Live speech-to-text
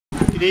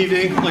Good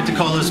evening. I'd like to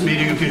call this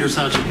meeting of Peters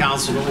Township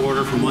Council to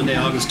order for Monday,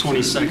 August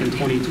 22nd,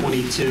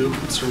 2022.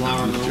 Mr.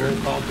 Lauer, the roll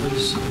call,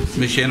 please.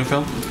 Ms.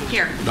 Shanafelt?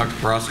 Here. Dr.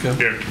 Porosco?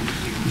 Here.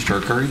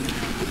 Mr. Curry?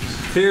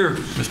 Here.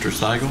 Mr.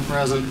 Seigel?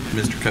 Present.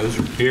 Mr.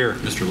 Kozer? Here.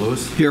 Mr.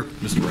 Lewis? Here.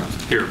 Mr.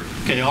 Rouse? Here.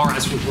 Okay, all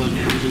rise for the pledge of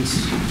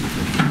allegiance.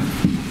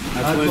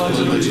 I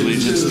pledge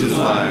allegiance to the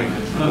flag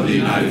of the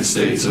United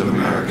States of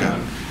America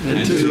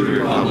and to the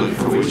republic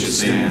for which it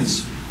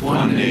stands,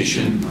 one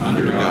nation,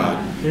 under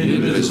God,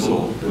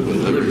 indivisible, with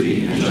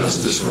liberty and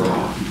justice for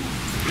all.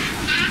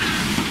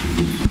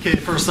 Okay,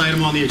 the first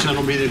item on the agenda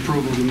will be the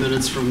approval of the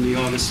minutes from the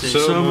August date.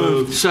 So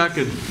moved.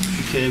 Second.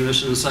 Okay,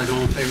 motion and second.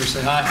 All in favor,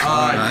 say aye.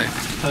 Aye.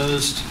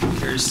 Opposed?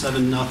 Carries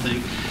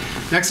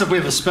 7-0. Next up, we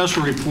have a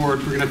special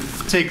report. We're going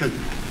to take a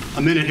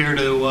minute here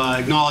to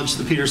acknowledge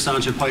the Peters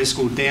Township High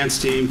School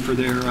dance team for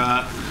their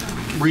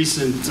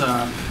recent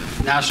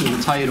national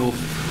title.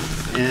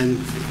 And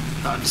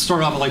to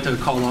start off, I'd like to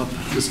call up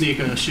Ms.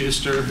 Nika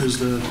Schuster, who's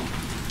the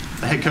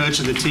head coach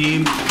of the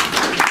team.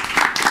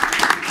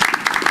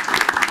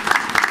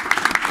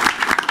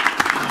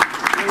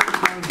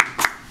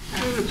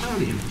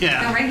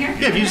 Yeah. Go right here?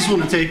 Yeah, if you just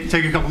want to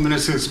take a couple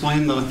minutes to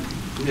explain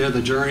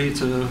the journey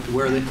to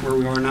where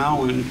we are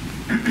now, and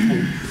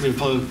we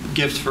have a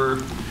gift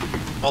for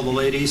all the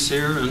ladies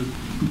here, and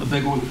a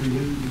big one for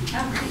you.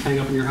 Oh, great. Hang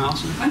up in your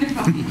house.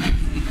 Wonderful.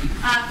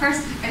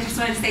 First, I just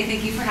wanted to say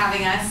thank you for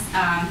having us.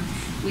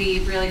 We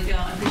really feel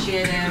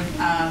appreciative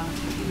of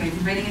you guys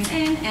inviting us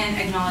in and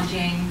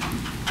acknowledging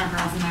our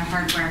girls and their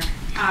hard work.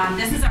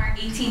 This is our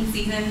 18th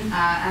season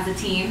as a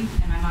team,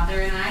 and my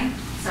mother and I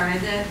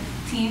started the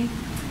team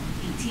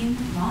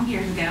 18 long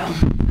years ago.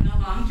 It's been a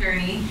long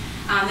journey.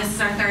 This is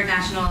our third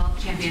national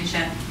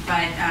championship,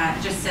 but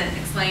just to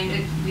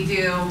explain, we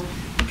do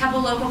a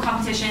couple local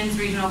competitions,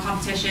 regional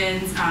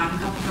competitions, a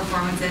couple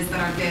performances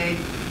that are big.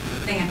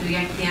 Thing at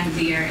the end of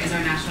the year is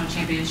our national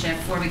championship,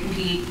 where we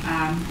compete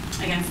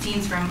against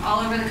teams from all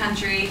over the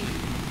country.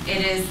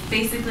 It is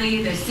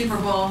basically the Super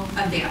Bowl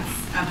of dance,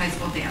 of high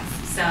school dance.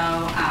 So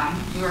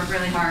we work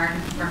really hard,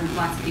 working with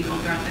lots of people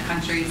throughout the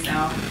country.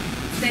 So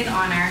it's a big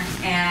honor,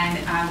 and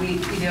we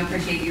do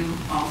appreciate you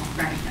all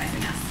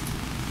recognizing us.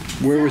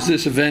 Where was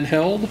this event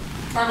held?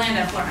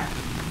 Orlando, Florida.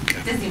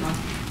 Disneyland.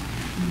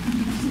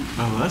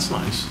 Oh, that's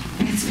nice.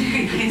 It's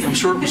very nice. I'm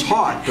sure it was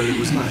hot, but it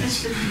was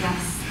nice.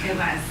 Yes, it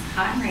was.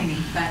 Hot and rainy,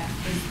 but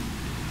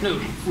it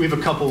was We have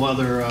a couple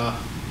other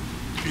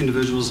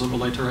individuals that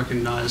would like to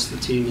recognize the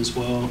team as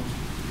well.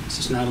 This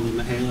is Natalie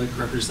Mihalik,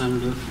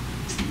 representative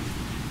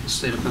of the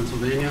state of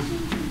Pennsylvania.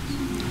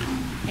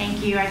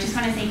 Thank you. I just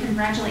want to say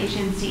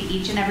congratulations to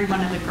each and every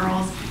one of the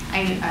girls.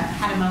 I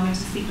had a moment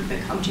to speak with the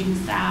coaching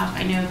staff.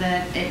 I know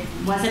that it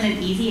wasn't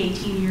an easy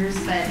 18 years,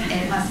 but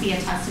it must be a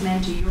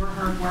testament to your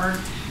hard work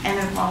and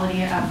the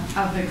quality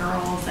of the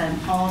girls and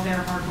all of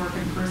their hard work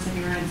and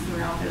perseverance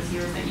throughout those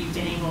years that you've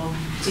been able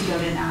to go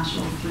to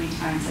nationals 3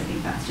 times. I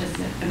think that's just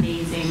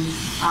amazing.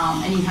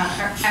 And you have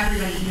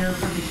everybody here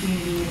from the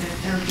community that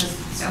they're just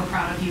so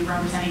proud of you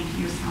representing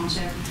Peters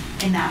Township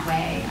in that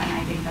way, and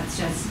I think that's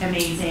just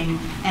amazing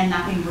and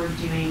nothing worth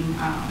doing.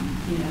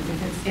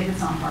 If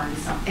it's not hard,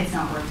 it's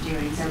not worth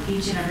doing. So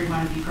each and every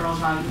one of you girls,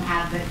 while you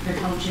have the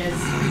coaches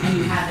and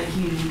you have the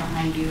community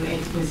behind you,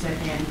 it was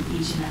within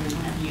each and every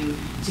one of you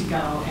to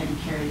go and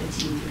carry the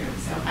team through.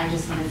 So I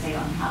just want to say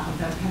on behalf of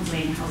the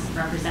Pennsylvania House of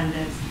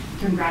Representatives,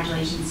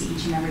 congratulations to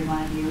each and every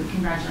one of you.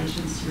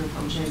 Congratulations to your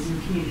coaches. Your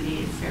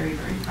community is very,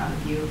 very proud of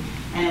you.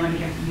 And I want to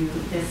give you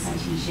this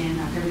citation.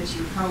 I'll give it to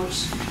your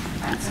coach, if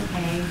that's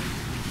okay.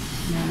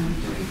 And then move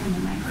away from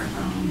the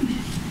microphone.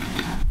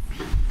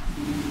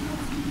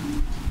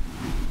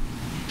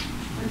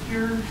 With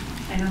your,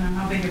 I don't know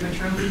how big of a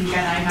trophy you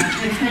got. I'm not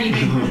sure it's pretty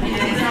big for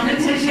the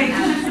competition.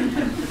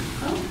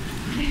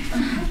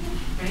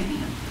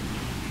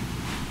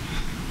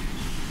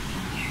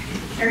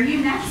 Are you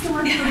next to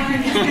work for one of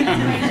these?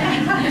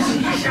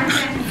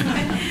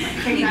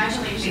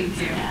 Congratulations.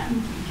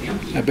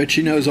 Thank you. I bet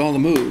she knows all the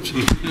moves.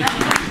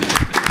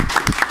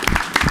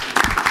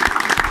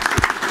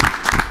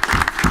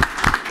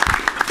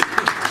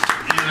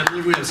 I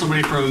believe we have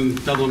somebody from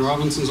Dublin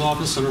Robinson's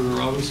office, Senator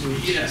Robinson.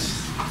 Yes.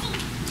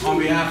 On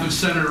behalf of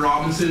Senator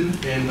Robinson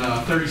in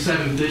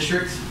 37th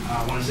District,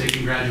 I want to say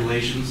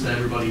congratulations to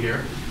everybody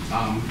here.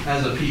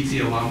 As a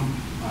PT alum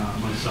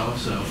myself,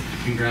 so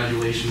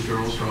congratulations,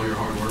 girls, for all your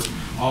hard work.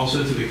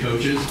 Also to the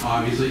coaches,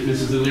 obviously,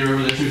 Mrs. DeLear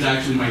over there, she was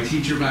actually my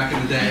teacher back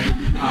in the day.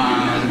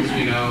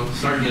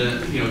 Starting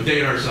to,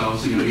 date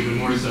ourselves, even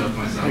more so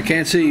myself. I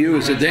can't see you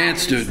as a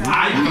dance student.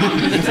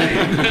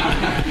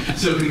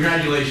 So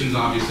congratulations,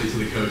 obviously, to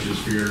the coaches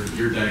for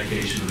your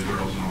dedication to the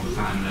girls and all the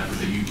time and effort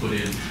that you put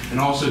in, and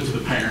also to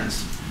the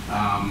parents.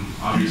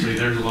 Obviously,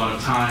 there's a lot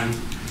of time,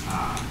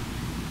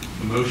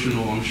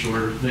 emotional, I'm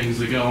sure, things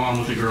that go on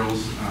with the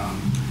girls.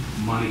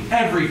 Money,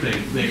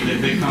 everything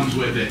that comes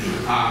with it.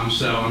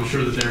 So I'm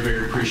sure that they're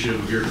very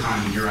appreciative of your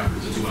time and your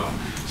efforts as well.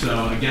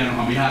 So again,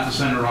 on behalf of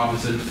Senator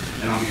Robinson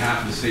and on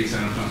behalf of the State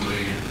Senate of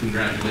Pennsylvania,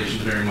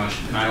 congratulations very much.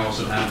 And I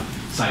also have a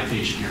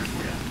citation here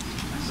for you.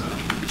 So.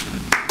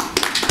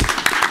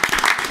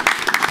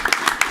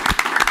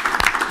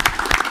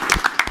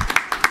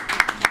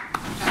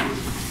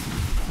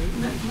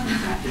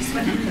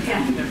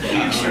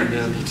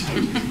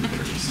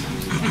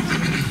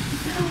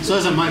 So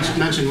as I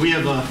mentioned, we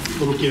have a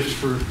little gift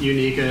for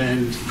Unica,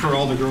 and for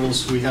all the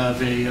girls, we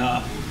have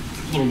a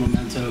little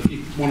memento. If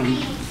you want to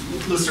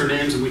list their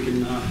names, and we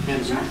can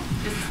hand them out.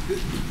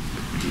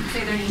 Just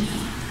say their names.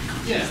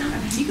 Yeah.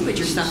 You can put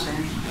your stuff there.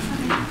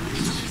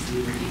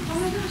 Oh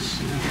my gosh.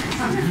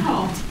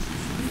 Wonderful.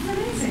 This is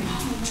amazing.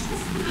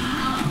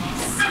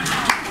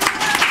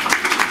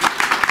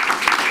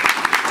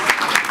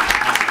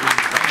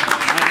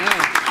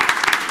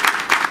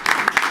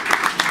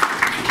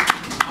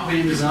 I'll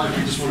hand this out if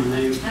you just want to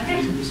name.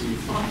 Okay. names and-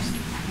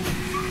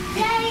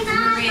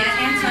 Maria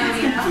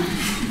Antonio.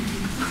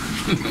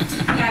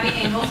 Gabby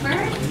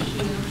Engelberg.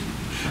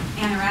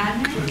 Anna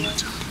Radner.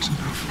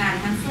 Matt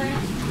Hensler.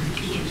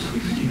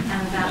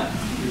 Annabelle.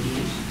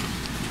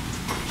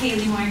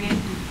 Kaylee Morgan.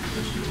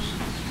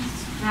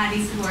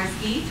 Maddie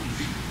Saborski.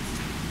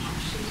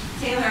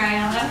 Taylor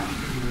Ayala.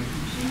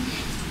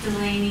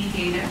 Delaney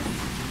Gator.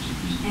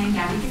 And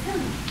Gabby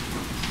Catillo.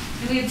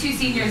 And we have two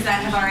seniors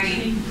that have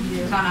already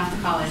gone off to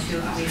college who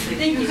obviously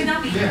could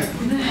not be Yeah. here.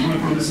 I'm going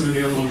to put this in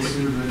the other one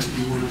too, but if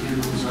you want to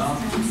hand those out.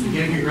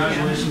 Again,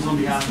 congratulations on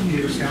behalf of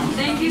Peters County.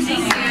 Thank you, thank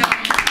you.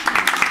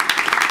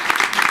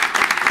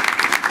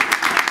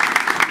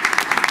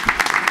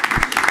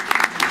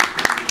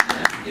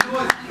 You know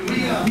what? Can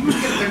we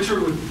get a picture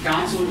with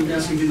council? You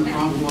guys can be in the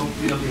front, we'll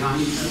be up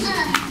behind you.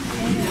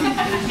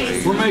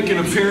 We're making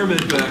a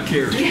pyramid back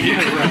here. I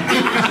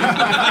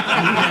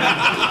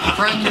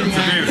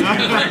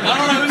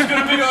don't know who's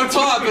going to be on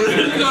top, but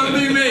it's going to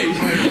be me.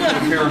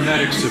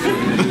 Paramedics if we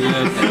want to do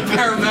that.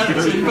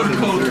 Paramedics, you put a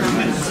coat on.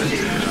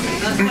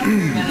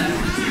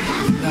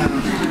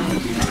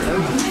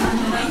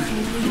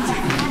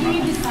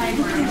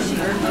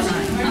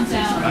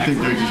 I think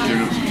they're just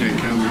doing it to take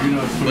camera. You're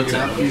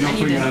not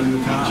putting it out in the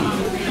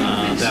township.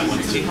 That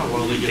one's the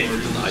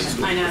high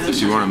school. I know. Do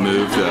you want to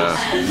move the,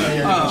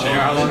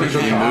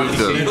 can you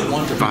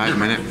move the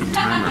 5-minute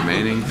time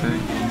remaining thing?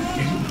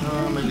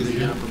 Maybe they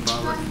get up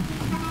above it.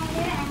 I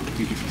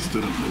think if you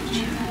stood up in the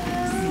chair.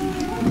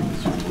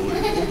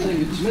 One thing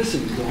it's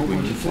missing is a whole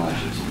bunch of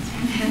flashes.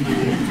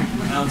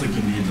 I don't think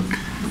you need them.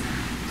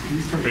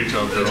 Great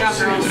job, girls. Good job,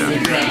 girls.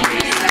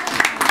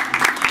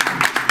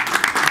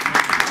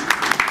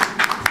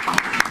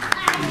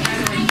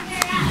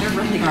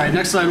 All right,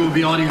 next item will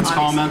be audience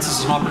comments. This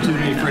is an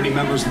opportunity for any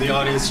members of the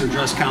audience to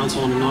address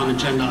council on a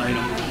non-agenda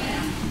item.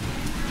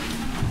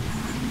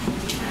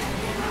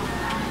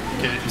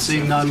 Okay,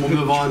 seeing none, we'll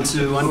move on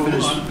to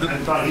unfinished. I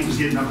thought he was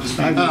getting up to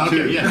speed. Oh,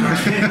 okay, yeah.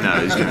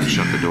 No, he's going to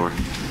shut the door.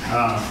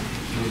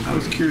 I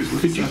was curious.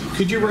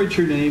 Could you write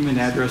your name and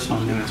address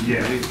on that?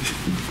 Yeah.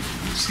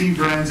 Steve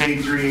Brennan's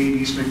 838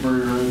 East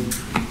McMurray Road.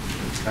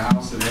 It's the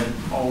house that had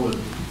all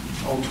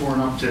torn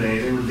up today.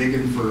 They were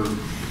digging for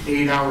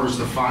 8 hours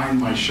to find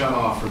my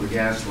shutoff for the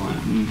gas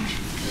line.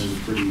 It was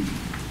pretty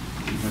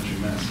much a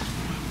mess.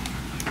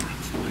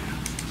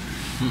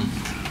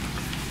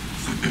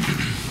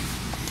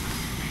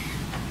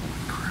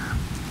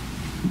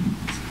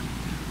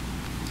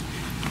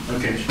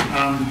 Okay.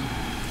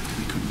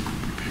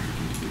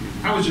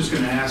 I was just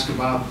going to ask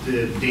about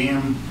the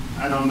dam.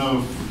 I don't know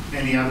if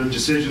any other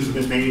decisions have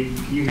been made.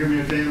 Can you hear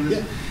me okay on this?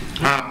 Yeah.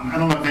 I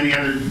don't know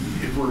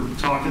if we're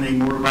talking any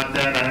more about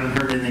that. I haven't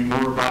heard anything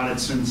more about it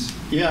since.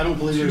 Yeah, I don't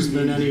believe there's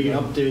been any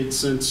updates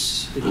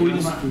since.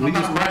 I'm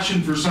not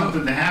rushing for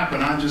something to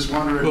happen. I'm just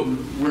wondering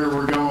where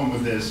we're going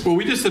with this. Well,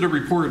 we just did a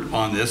report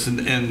on this,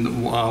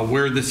 and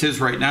where this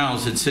is right now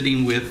is it's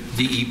sitting with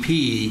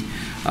DEP.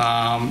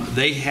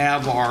 They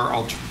have our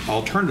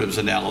alternatives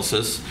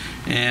analysis,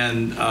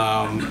 and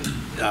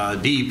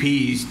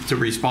DEP's to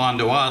respond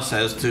to us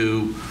as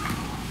to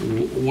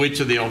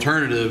which of the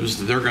alternatives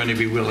they're going to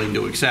be willing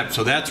to accept.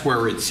 So that's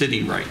where it's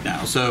sitting right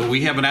now. So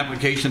we have an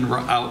application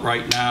out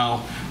right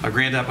now, a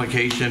grant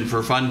application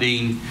for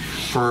funding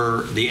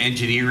for the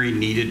engineering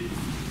needed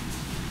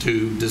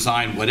to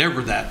design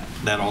whatever that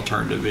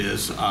alternative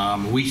is.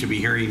 We should be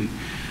hearing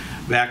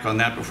back on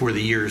that before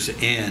the year's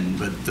end,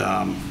 but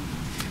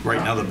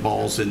right now the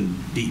ball's in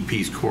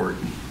DEP's court.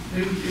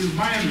 It was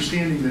my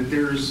understanding that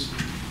there's,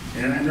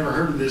 and I never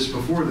heard of this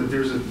before, that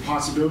there's a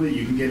possibility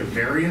you can get a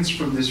variance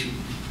from this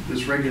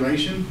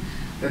regulation,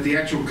 that the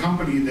actual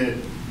company that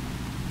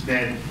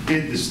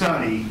did the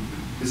study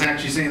is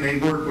actually saying they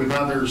work with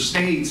other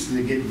states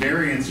to get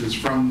variances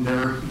from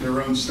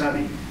their own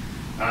study.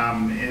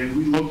 Have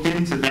we looked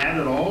into that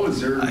at all?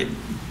 Is there? I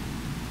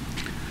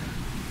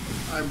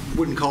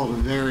wouldn't call it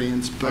a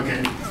variance, but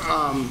Okay.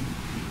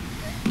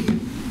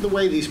 The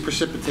way these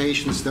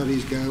precipitation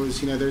studies go is,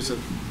 there's a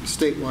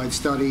statewide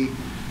study,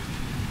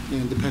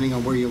 and depending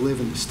on where you live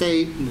in the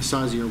state and the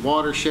size of your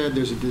watershed,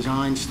 there's a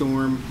design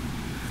storm.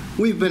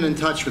 We've been in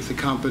touch with the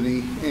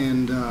company,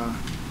 and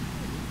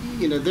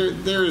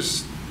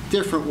there's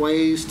different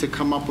ways to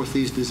come up with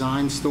these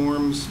design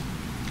storms.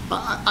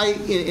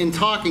 In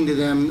talking to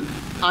them,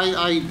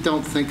 I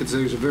don't think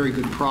there's a very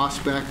good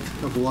prospect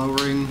of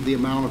lowering the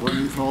amount of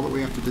rainfall that we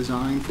have to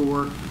design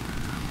for.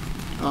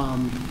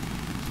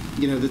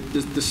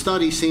 The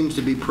study seems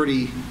to be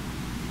pretty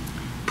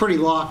pretty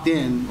locked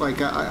in.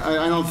 Like,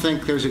 I don't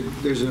think there's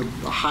a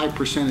high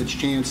percentage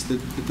chance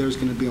that there's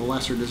going to be a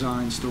lesser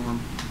design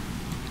storm.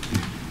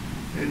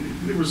 And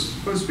there was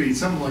supposed to be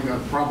something like a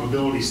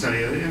probability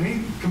study. I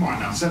mean, come on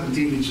now,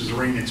 17 inches of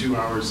rain in 2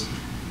 hours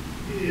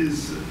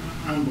is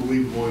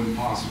unbelievable,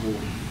 impossible.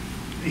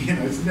 You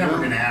know, it's never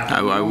going to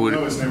happen. I would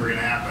know it's never going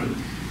to happen.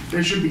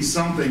 There should be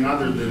something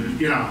other than,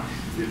 you know,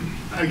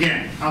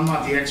 again, I'm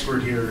not the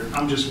expert here.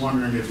 I'm just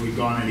wondering if we've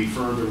gone any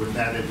further with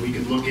that, if we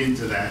could look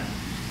into that.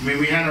 I mean,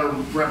 we had our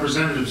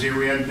representatives here.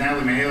 We had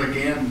Natalie Mihalik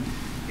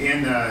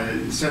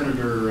and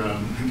Senator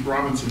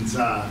Robinson's,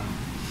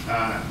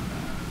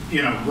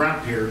 you know,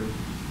 rep here.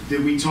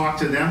 Did we talk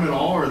to them at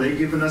all? Are they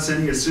giving us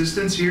any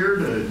assistance here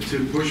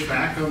to push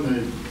back on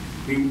the?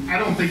 I mean, I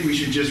don't think we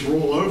should just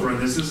roll over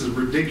on this. This is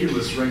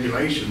ridiculous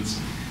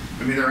regulations.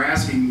 I mean,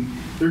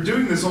 they're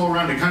doing this all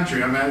around the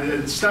country. I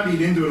mean, I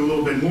studied into it a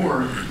little bit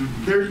more.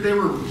 They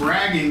were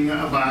bragging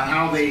about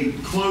how they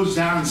closed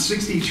down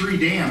 63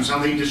 dams, how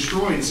they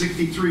destroyed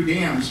 63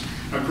 dams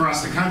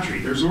across the country.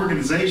 There's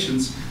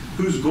organizations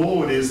whose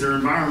goal it is, they're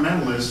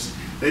environmentalists.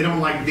 They don't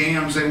like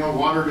dams. They want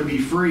water to be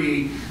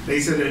free. They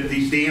said that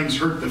these dams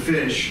hurt the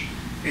fish,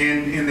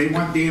 and they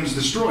want dams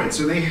destroyed.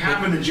 So they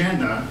have an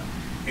agenda,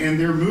 and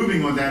they're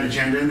moving on that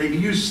agenda, and they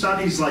use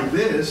studies like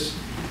this.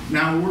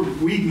 Now,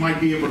 we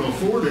might be able to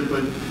afford it,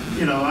 but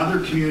you know,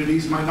 other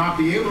communities might not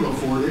be able to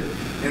afford it,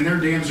 and their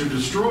dams are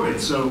destroyed.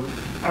 So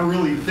I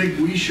really think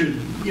we should,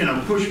 you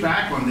know, push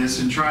back on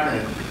this and try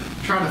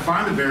to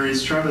find the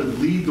barriers, try to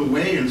lead the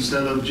way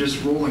instead of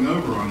just rolling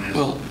over on this.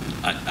 Well,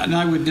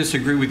 I would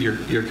disagree with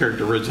your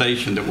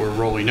characterization that we're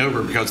rolling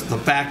over, because the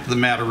fact of the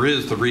matter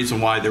is the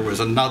reason why there was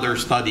another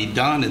study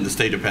done in the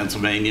state of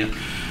Pennsylvania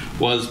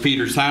was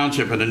Peters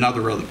Township and a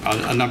number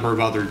of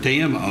other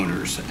dam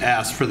owners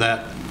asked for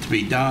that to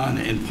be done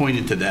and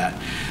pointed to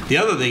that. The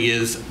other thing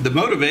is the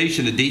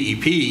motivation of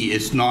DEP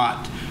is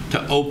not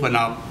to open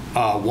up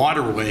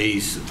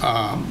waterways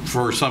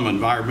for some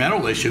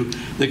environmental issue.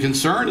 The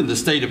concern in the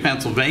state of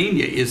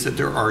Pennsylvania is that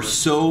there are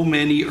so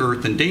many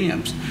earthen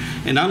dams.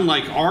 And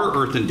unlike our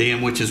earthen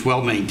dam, which is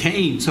well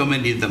maintained, so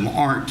many of them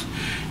aren't.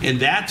 And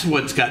that's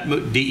what's got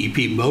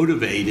DEP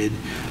motivated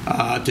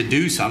to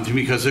do something,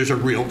 because there's a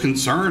real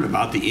concern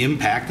about the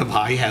impact of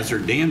high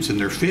hazard dams and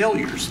their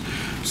failures.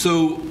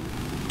 So,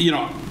 you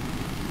know,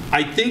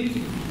 I think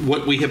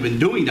what we have been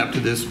doing up to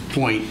this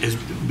point has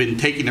been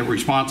taking a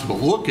responsible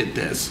look at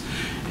this.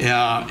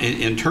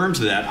 In terms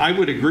of that, I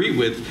would agree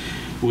with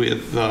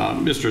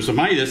Mr.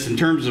 Zemaitis in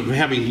terms of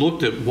having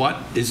looked at what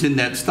is in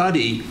that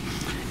study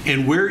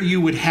and where you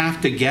would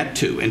have to get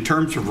to in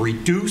terms of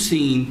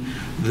reducing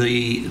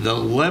the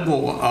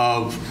level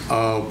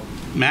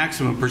of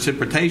maximum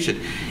precipitation.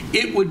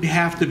 It would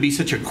have to be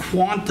such a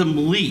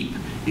quantum leap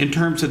in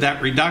terms of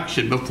that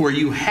reduction before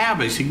you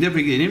have a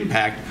significant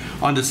impact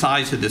on the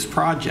size of this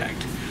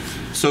project.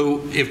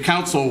 So if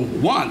council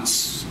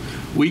wants,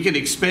 we can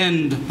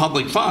expend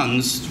public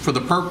funds for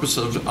the purpose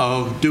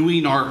of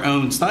doing our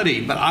own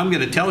study, but I'm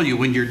going to tell you,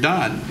 when you're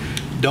done,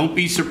 don't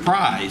be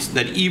surprised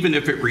that even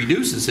if it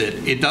reduces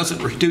it, it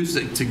doesn't reduce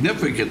it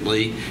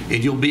significantly,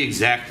 and you'll be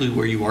exactly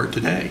where you are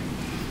today.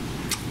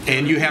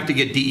 And you have to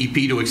get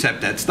DEP to accept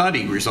that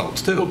study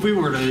results too. Well, if we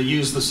were to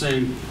use the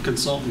same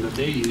consultant that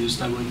they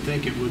used, I would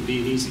think it would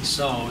be an easy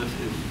sell if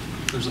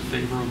there's a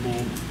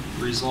favorable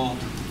result.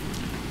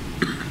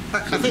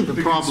 I think the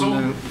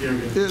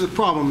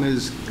problem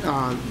is,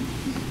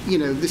 you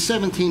know, the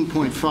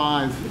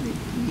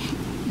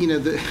 17.5, you know,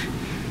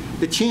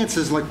 the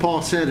chances, like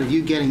Paul said, of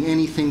you getting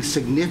anything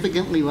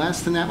significantly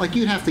less than that, like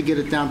you'd have to get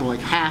it down to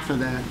like half of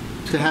that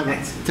to have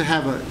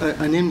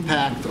an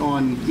impact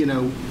on, you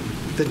know,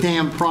 the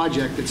dam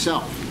project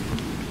itself.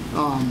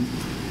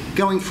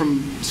 Going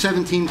from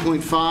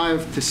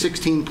 17.5 to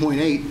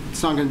 16.8,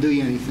 it's not going to do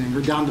you anything,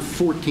 or down to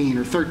 14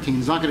 or 13.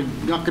 It's not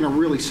going to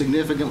really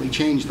significantly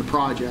change the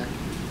project.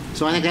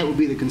 So I think that would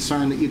be the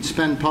concern, that you'd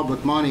spend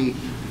public money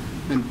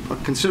and a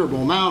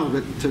considerable amount of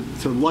it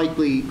to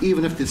likely,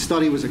 even if the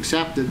study was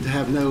accepted, to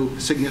have no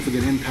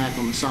significant impact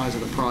on the size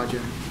of the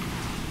project.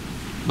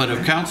 But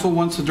if council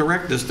wants to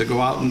direct us to go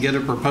out and get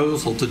a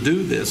proposal to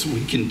do this,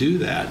 we can do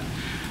that.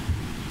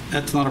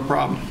 That's not a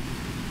problem.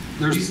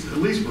 At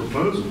least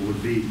proposal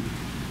would be,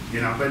 you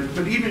know,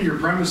 but even your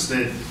premise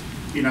that,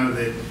 you know,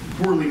 that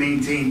poorly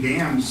maintained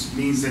dams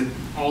means that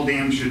all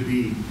dams should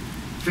be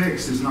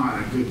fixed is not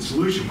a good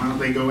solution. Why don't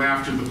they go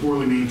after the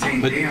poorly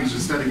maintained dams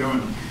instead of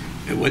going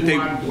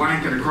broad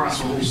blanket across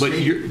the whole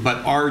state?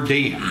 But our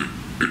dam,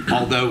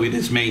 although it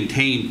is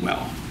maintained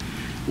well,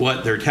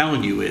 what they're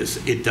telling you is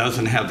it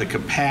doesn't have the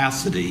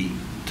capacity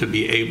to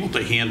be able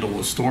to handle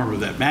a storm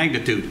of that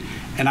magnitude.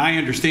 And I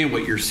understand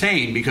what you're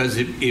saying, because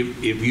if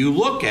you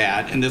look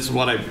at, and this is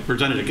what I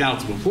presented to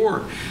council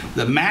before,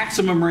 the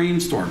maximum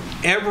rainstorm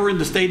ever in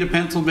the state of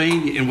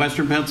Pennsylvania, in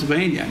western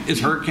Pennsylvania,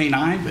 is Hurricane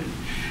Ivan.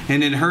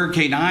 And in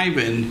Hurricane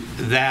Ivan,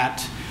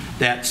 that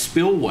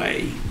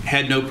spillway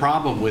had no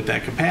problem with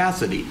that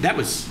capacity. That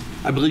was,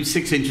 I believe,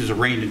 6 inches of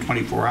rain in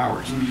 24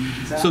 hours.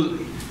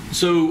 Exactly.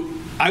 So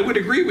I would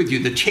agree with you.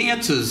 The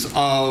chances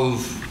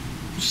of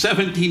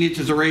 17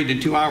 inches of rain in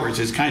 2 hours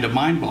is kind of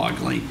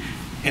mind-boggling.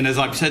 And as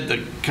I've said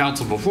to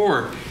council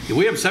before, if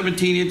we have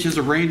 17 inches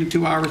of rain in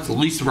 2 hours, the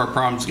least of our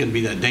problems is going to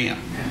be that dam.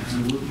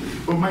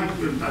 Well, Mike,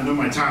 I know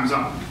my time's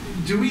up.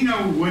 Do we know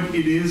what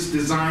it is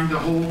designed to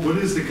hold? What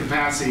is the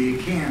capacity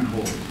it can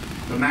hold?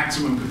 The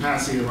maximum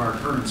capacity of our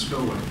current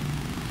spillway?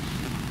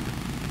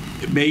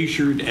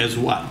 Measured as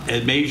what?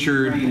 It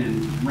measured.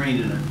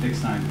 Rain in a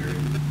fixed time period.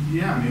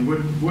 Yeah, I mean,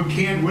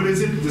 what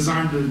is it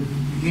designed to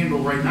handle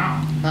right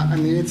now? I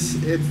mean,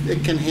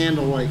 it can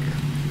handle like,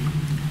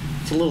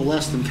 it's a little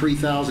less than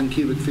 3,000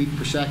 cubic feet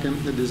per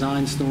second. The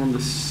design storm, the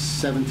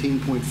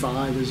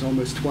 17.5 is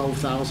almost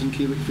 12,000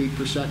 cubic feet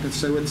per second.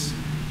 So it's,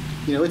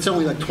 you know, it's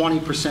only like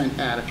 20%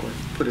 adequate,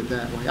 put it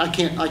that way. I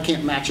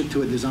can't match it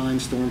to a design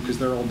storm because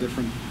they're all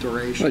different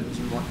durations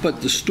and whatnot.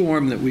 But the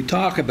storm that we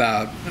talk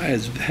about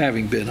as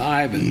having been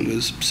Ivan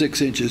was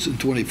 6 inches in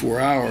 24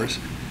 hours.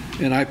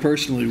 And I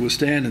personally was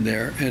standing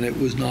there, and it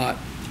was not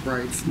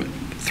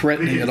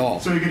threatening at all.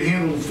 So you could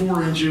handle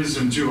 4 inches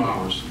in 2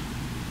 hours?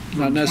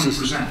 Not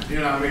necessarily. 20%, you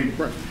know, I mean,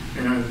 right.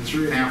 You know,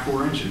 3.5,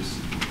 4 inches,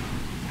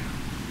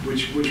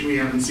 which we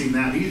haven't seen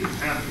that either,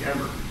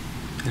 ever.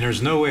 And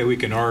there's no way we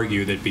can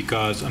argue that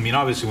because, I mean,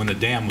 obviously when the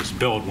dam was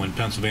built, when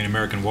Pennsylvania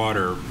American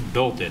Water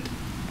built it,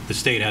 the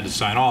state had to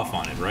sign off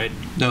on it, right?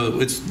 No,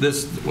 this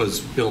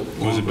was built.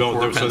 Was it built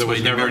before so there was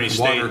Pennsylvania never any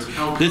American state?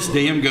 Water. This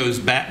dam goes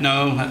back.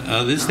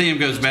 No, this dam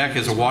goes back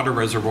as a water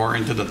reservoir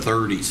into the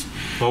 30s.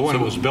 Well, when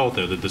it was built,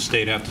 though, did the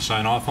state have to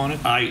sign off on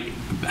it? Back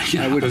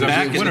in the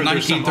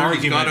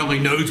 1930s, God only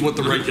knows what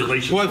the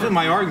regulations. Well, I were. think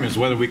my argument is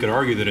whether we could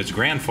argue that it's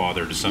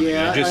grandfathered to something.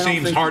 Yeah, It just I don't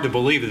seems think- hard to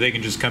believe that they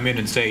can just come in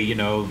and say, you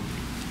know,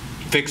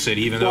 fix it,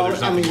 even though Well,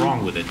 there's I nothing mean,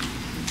 wrong with it.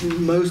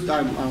 Most,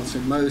 I won't say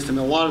most, I mean,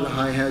 a lot of the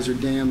high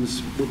hazard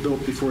dams were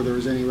built before there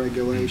was any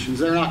regulations.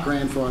 They're not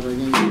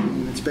grandfathering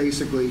anything. It's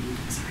basically,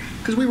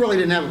 because we really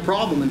didn't have a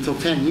problem until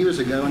 10 years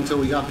ago, until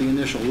we got the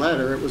initial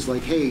letter. It was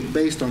like, hey,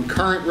 based on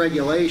current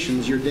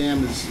regulations, your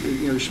dam is,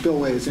 you know, your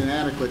spillway is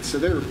inadequate. So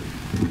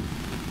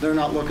they're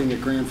not looking at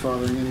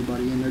grandfathering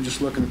anybody in. They're just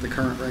looking at the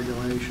current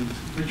regulations.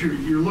 But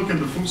you're looking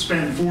to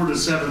spend $4 to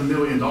 $7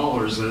 million.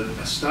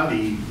 A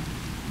study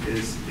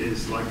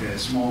is like a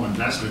small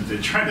investment to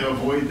try to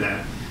avoid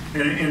that.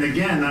 And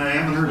again, I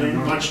haven't heard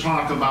much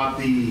talk about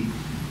the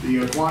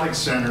aquatic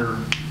center.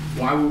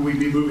 Why would we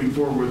be moving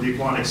forward with the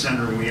aquatic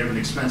center when we have an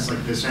expense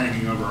like this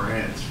hanging over our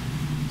heads?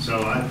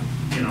 So I'd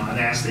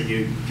ask that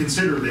you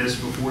consider this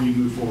before you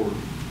move forward.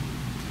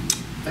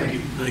 Thank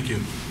you. Thank you.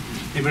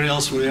 Anybody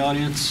else from the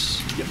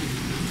audience? Yep.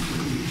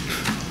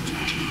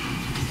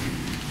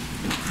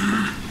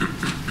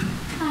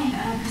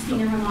 Hi,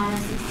 Christina Romano,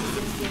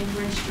 66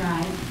 Ridge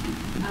Drive.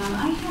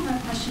 I have a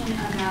question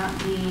about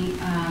the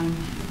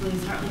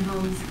proposed Heartland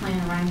Homes plan,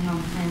 or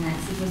Rhinestown plan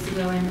that's supposed to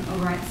go in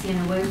over at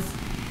Sienna Woods.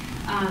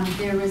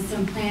 There was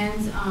some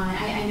plans on,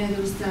 I know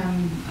there was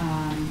some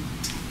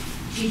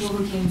people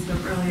who came and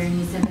spoke earlier, and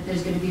you said that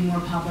there's going to be more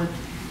public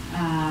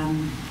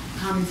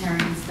commentary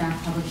and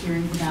stuff, public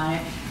hearings about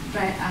it.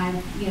 But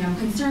I'm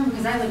concerned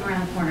because I live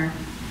around the corner,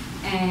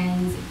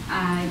 and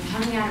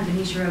coming out of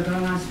Venetia Road,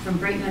 going on from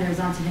Bright Meadows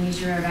onto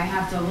Venetia Road, I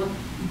have to look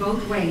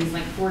both ways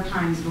like 4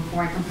 times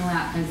before I can pull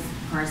out because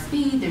car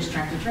speed, there's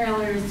tractor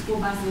trailers, school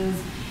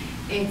buses.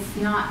 It's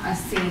not a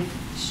safe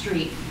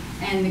street.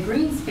 And the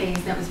green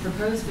space that was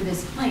proposed for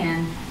this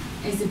plan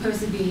is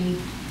supposed to be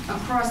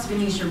across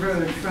Venetia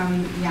Road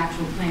from the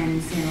actual plan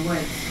in Sienna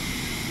Woods.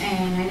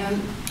 And I know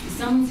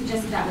someone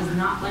suggested that was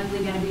not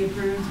likely going to be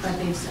approved, but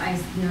I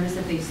noticed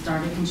that they've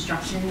started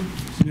construction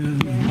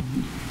there.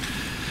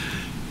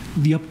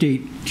 The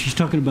update, she's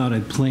talking about a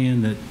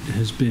plan that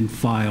has been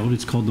filed.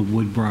 It's called the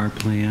Woodbriar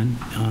Plan.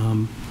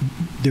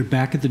 They're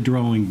back at the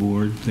drawing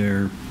board.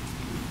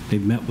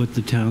 They've met with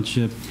the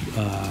township.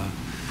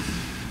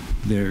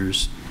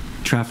 There's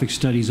traffic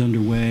studies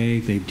underway.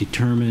 They've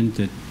determined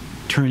that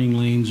turning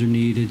lanes are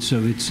needed.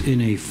 So it's in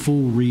a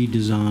full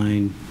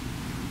redesign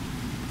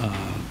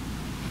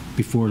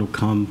before it'll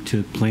come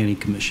to Planning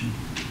Commission.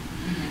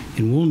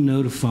 And we'll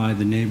notify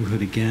the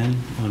neighborhood again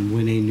on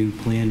when a new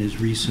plan is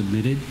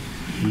resubmitted,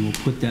 and we'll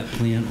put that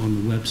plan on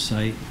the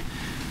website.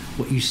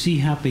 What you see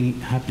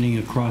happening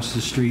across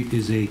the street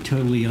is a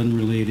totally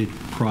unrelated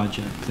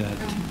project that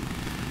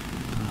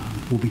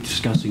we'll be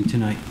discussing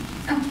tonight.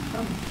 Oh,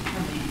 okay.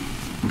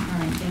 All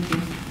right, thank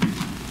you.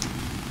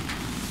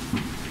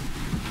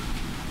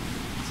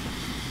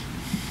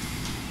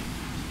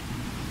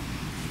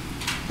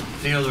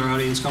 Any other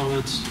audience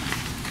comments?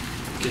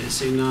 Okay,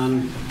 seeing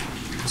none.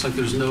 Looks like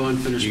there's no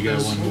unfinished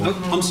business.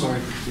 Oh, I'm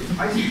sorry.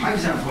 I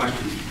just have a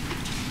question.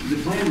 The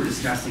plan we're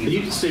discussing Can is...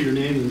 you just state your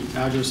name and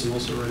address and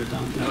also write it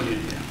down? Oh,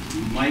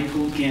 yeah.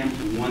 Michael Camp,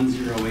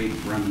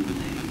 108 Brunton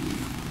Lane.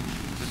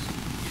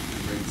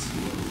 Right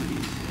slowly.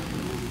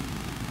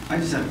 I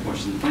just have a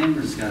question. The plan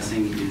we're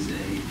discussing is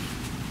a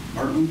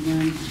Heartland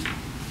plan?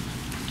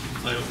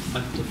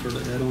 I prefer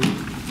to add on. A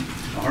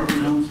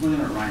Heartland Homes plan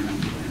or a Rhinestown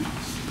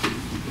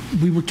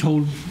plan? We were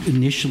told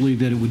initially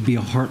that it would be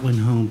a Heartland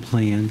Home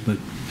plan, but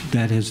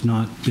that has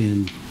not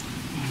been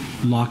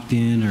locked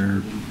in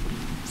or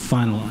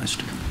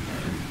finalized.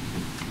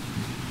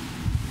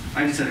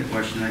 I just had a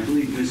question. I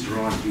believe Mr.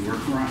 Ross, you work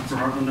for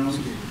Heartland Homes?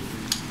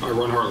 I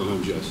run Heartland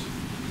Homes, yes.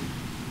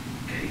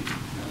 Okay,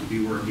 that would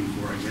be working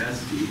for, I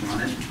guess. Do you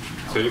run it?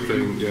 Same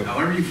thing, yeah.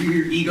 However you feel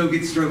your ego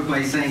gets stroked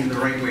by saying it the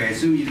right way, I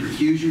assume you'd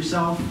recuse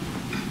yourself?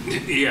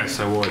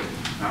 Yes, I would.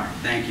 All right,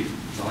 thank you.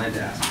 That's all I had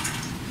to ask.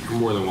 You're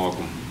more than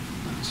welcome.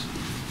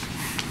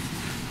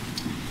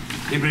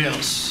 Anybody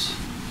else?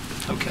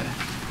 Okay.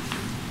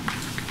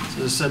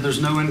 So as I said,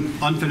 there's no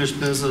unfinished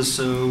business,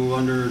 so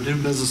under new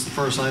business, the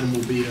first item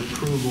will be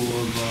approval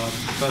of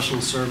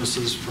professional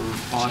services for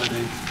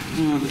auditing.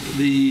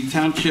 The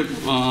township,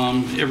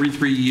 every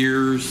 3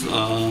 years,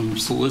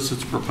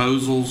 solicits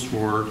proposals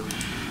for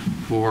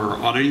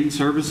auditing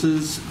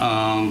services.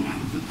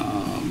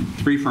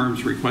 3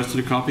 firms requested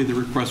a copy of the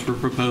request for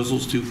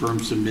proposals. 2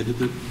 firms submitted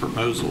the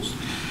proposals.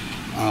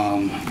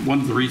 One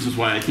of the reasons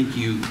why I think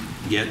you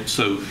get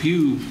so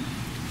few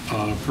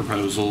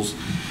proposals,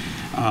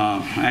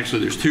 actually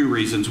there's 2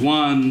 reasons.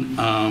 One,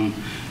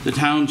 the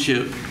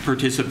township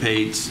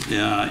participates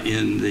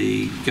in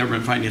the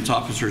Government Finance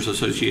Officers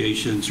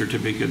Association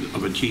Certificate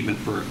of Achievement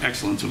for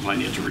Excellence in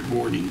Financial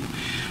Reporting.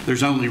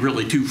 There's only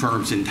really 2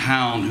 firms in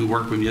town who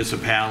work with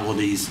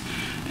municipalities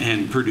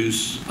and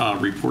produce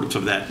reports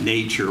of that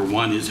nature.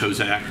 One is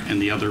Hozak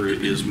and the other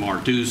is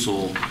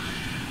Mardusel.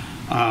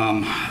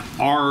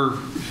 Our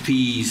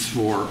fees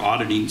for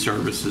auditing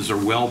services are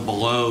well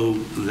below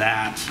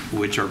that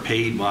which are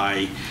paid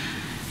by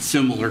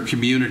similar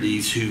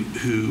communities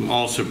who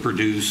also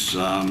produce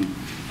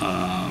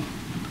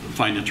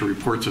financial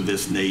reports of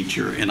this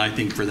nature. And I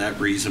think for that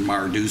reason,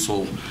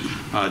 Mardusel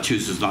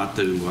chooses not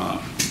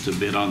to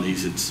bid on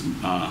these. It's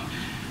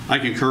I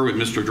concur with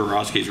Mr.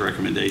 Dorosky's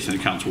recommendation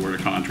that council award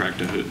a contract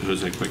to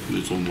Jose Quick,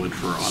 Musil, and Wood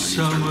for auditing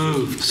services.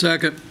 moved.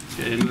 Second.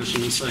 Okay,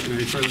 motion and second.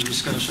 Any further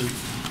discussion?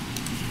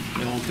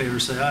 All in favor,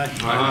 say aye.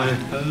 Aye.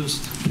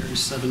 Opposed? Carries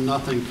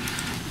 7-0.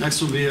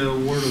 Next will be an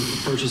award of the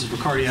purchase of a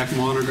cardiac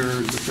monitor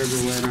and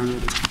defibrillator under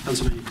the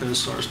Pennsylvania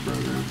Co-Stars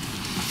program.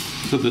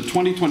 So the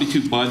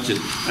 2022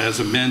 budget, as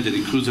amended,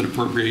 includes an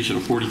appropriation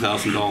of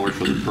 $40,000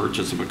 for the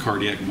purchase of a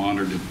cardiac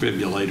monitor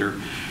defibrillator.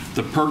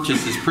 The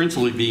purchase is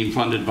principally being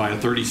funded by a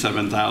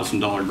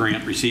 $37,000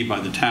 grant received by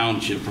the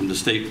township from the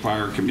State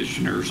Fire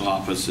Commissioner's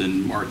Office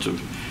in March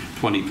of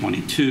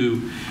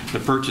 2022. The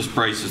purchase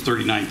price is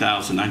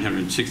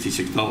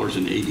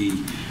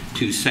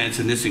 $39,966.82,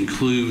 and this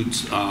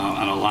includes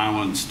an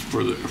allowance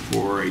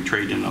for a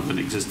trade-in of an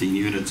existing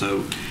unit.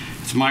 So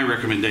it's my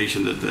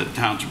recommendation that the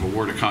township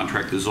award a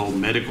contract to Zoll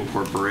Medical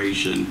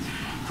Corporation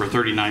for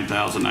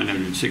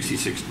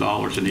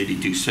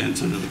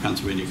 $39,966.82 under the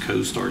Pennsylvania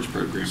Co-Stars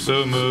program.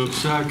 So moved.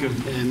 Second.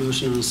 Okay,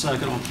 motion and a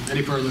second.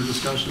 Any further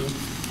discussion?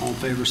 All in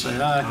favor, say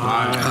aye.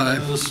 Aye.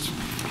 Opposed?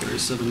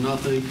 Carries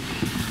 7-0.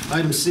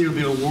 Item C will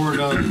be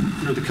award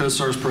under the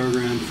Co-Stars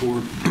program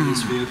for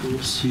police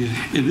vehicles. Yeah,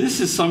 and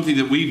this is something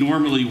that we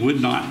normally would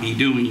not be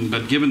doing,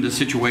 but given the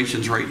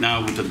situations right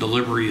now with the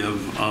delivery of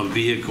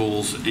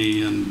vehicles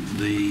and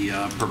the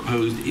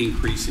proposed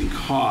increase in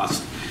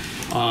cost,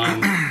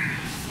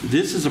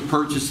 this is a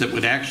purchase that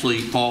would actually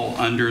fall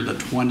under the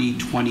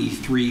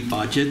 2023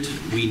 budget.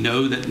 We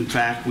know that, in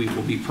fact, we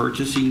will be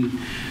purchasing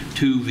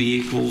 2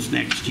 vehicles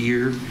next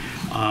year.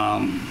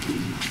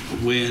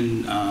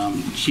 When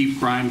Chief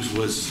Grimes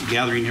was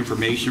gathering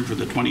information for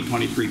the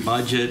 2023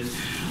 budget,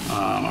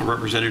 a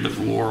representative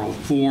from Laurel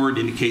Ford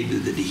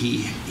indicated that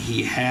he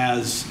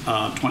has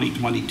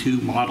 2022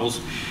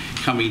 models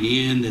coming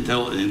in, that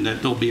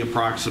they'll be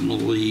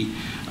approximately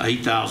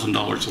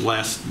 $8,000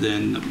 less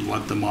than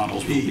what the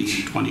models will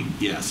be in 20.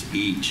 Yes,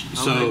 each.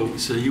 So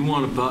you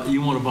want to buy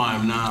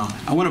them now?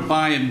 I want to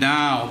buy them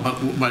now,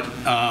 but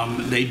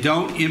they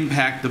don't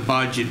impact the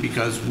budget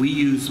because we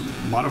use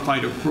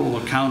modified accrual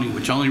accounting,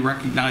 which only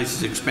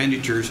recognizes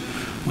expenditures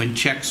when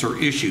checks are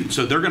issued.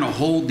 So they're going to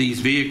hold these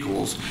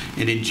vehicles,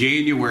 and in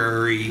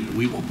January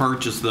we will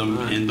purchase them,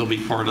 and they'll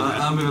be part of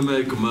that. I'm going to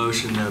make a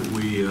motion that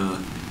we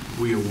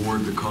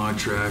award the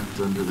contract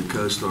under the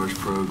Co-Stars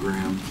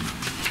program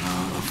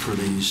for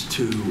these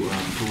 2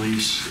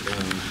 police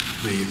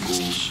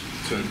vehicles.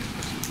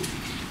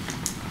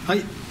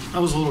 I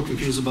was a little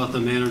confused about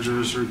the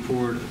manager's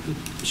report.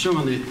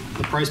 Showing the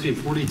price being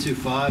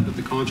 $42,500, but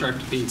the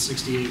contract being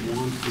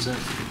 $68,100. Is that?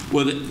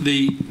 Well,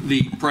 the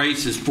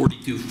price is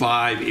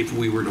 $42,500 if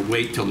we were to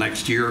wait till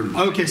next year.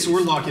 Okay, so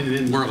we're locking it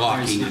in. We're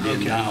locking it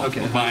in now.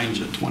 Okay. We're buying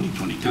the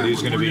 2022. Are these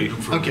going to be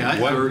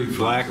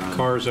black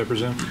cars, I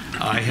presume?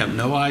 I have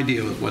no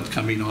idea what's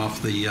coming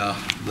off the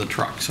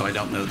truck, so I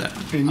don't know that.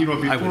 And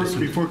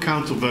before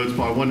council votes,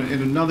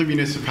 in another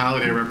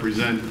municipality I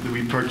represent,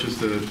 we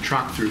purchased a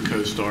truck through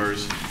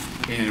Co-Stars,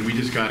 and we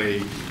just got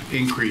a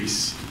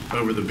increase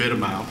over the bid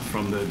amount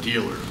from the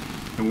dealer,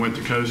 and went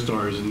to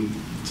Co-Stars and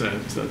said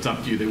it's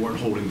up to you. They weren't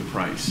holding the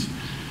price,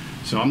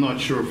 so I'm not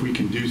sure if we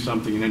can do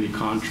something in any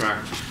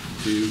contract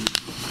to.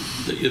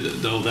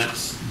 Though that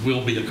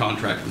will be a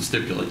contract that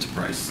stipulates a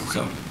price,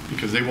 so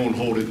because they won't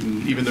hold it,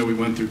 and even though we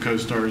went through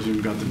Co-Stars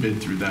and got the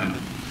bid through them,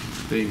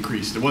 they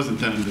increased. It wasn't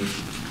them;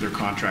 their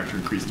contractor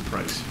increased the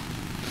price.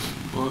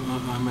 Well,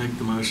 I make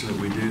the motion that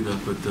we do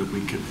that, but that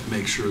we could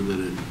make sure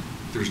that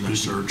there's no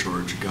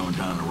surcharge going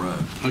down the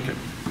road. Okay.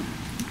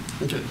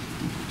 Okay.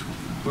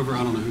 Whoever,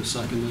 I don't know who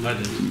seconded it. I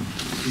did.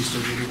 You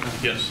still did it?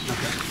 Yes.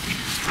 Okay.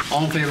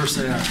 All in favor,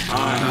 say aye.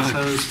 Aye.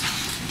 Opposed?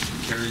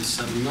 Carries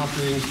 7-0.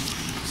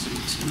 Let's see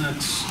what's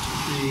next.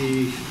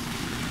 The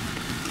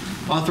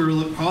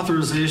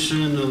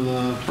authorization of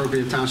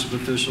appropriate township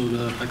official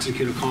to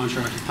execute a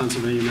contract with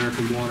Pennsylvania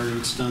American Water to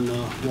extend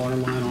the water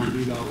line on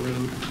Bebout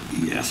Road.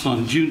 Yes,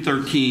 on June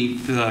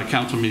 13th,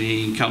 council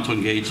meeting, council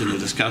engaged in a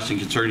discussion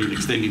concerning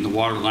extending the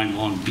water line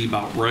along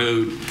Bebout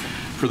Road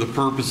for the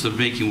purpose of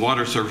making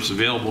water service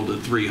available to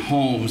 3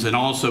 homes, and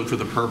also for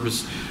the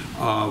purpose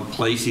of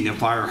placing a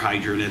fire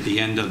hydrant at the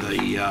end of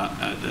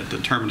the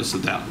terminus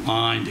of that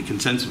line. The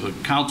consensus of the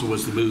council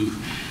was to move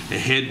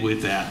ahead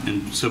with that.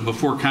 And so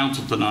before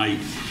council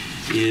tonight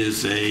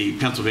is a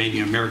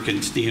Pennsylvania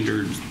American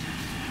Standard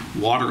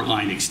water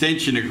line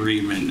extension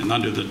agreement, and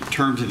under the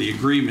terms of the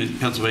agreement,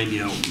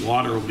 Pennsylvania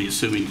Water will be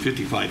assuming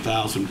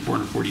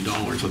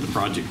 $55,440 of the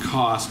project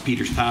cost.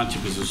 Peters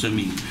Township is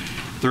assuming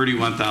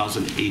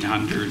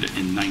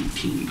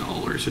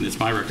 $31,819, and it's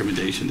my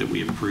recommendation that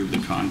we approve the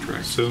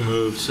contract. So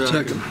moved.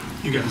 Second.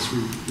 You guys,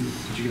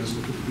 did you guys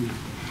look at the?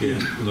 Yeah,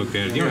 look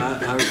at it. Yeah,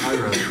 I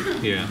read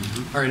it. Yeah.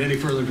 All right, any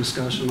further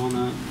discussion on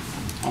that?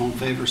 All in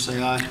favor,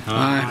 say aye.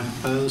 Aye.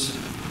 Opposed?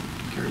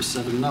 Carries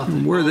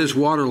 7-0. Where this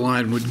water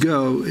line would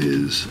go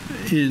is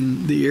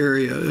in the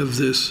area of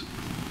this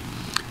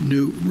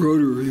new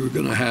rotary we're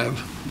going to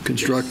have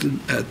constructed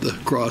at the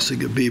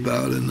crossing of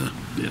Bebout and the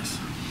Yes.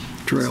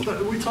 trail.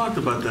 We talked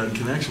about that in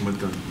connection with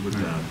that.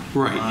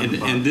 Right,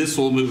 and this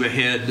will move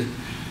ahead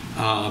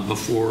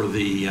before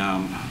the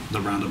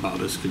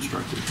roundabout is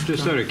constructed.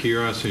 Just out of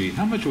curiosity,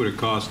 how much would it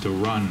cost to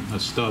run a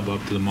stub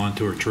up to the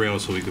Montour Trail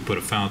so we could put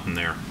a fountain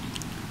there?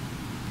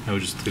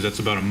 Because that's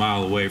about a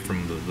mile away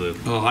from the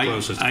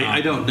closest fountain.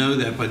 I don't know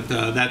that, but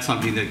that's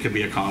something that could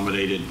be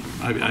accommodated.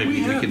 I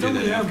mean, we can do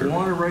that after.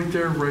 Water right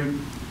there,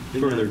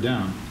 Further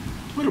down.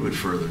 A little bit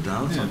further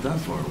down. It's not that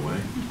far away.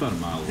 About a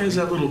mile away. Has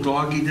that little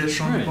doggy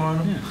dish on the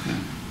bottom? Yeah.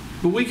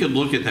 But we could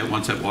look at that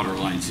once that water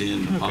line's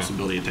in, the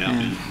possibility of that.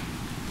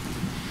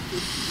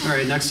 All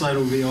right, next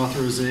item will be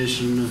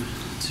authorization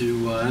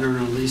to enter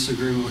a lease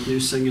agreement with New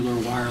Singular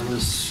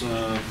Wireless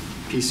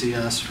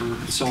PCS for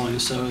installing a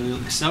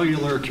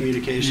cellular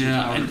communication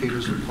tower in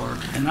Petersburg Park.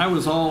 And I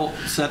was all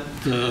set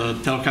to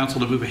tell council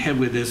to move ahead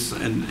with this,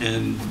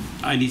 and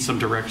I need some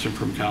direction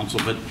from council.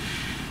 But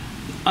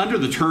under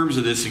the terms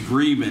of this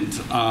agreement,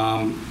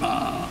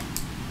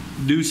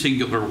 New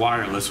Singular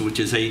Wireless, which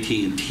is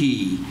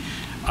AT&T,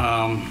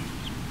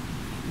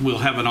 will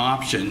have an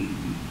option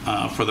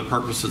for the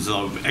purposes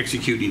of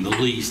executing the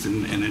lease,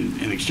 and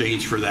in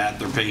exchange for that,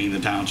 they're paying the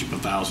township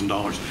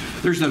 $1,000.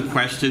 There's no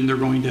question they're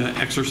going to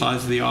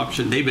exercise the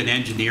option. They've been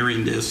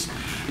engineering this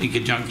in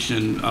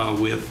conjunction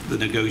with the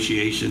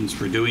negotiations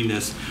for doing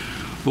this.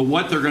 But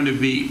what they're going to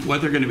be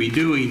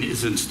doing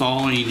is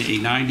installing a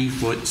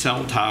 90-foot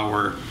cell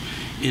tower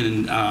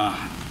in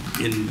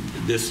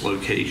this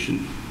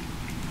location.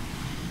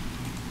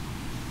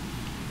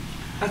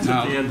 That's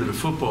at the end of the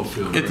football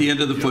field. At the end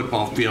of the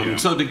football field. Yeah.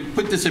 And so to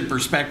put this in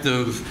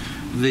perspective,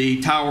 the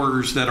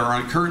towers that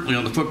are currently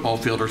on the football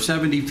field are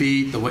 70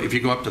 feet. If you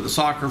go up to the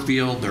soccer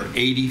field, they're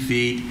 80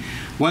 feet.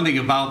 One thing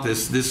about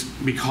this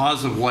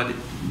because of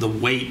the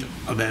weight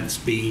that's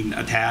being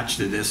attached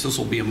to this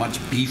will be a much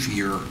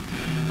beefier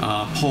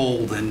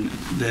pole than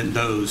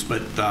those.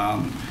 But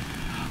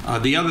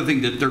the other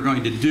thing that they're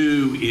going to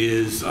do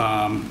is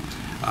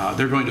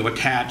they're going to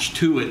attach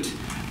to it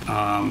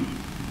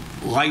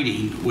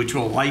lighting, which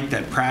will light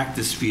that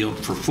practice field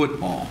for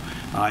football.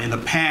 In the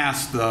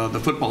past, the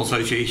football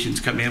associations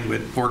come in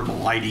with portable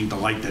lighting to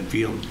light that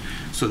field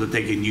so that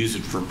they can use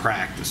it for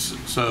practice.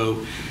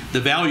 So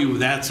the value of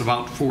that's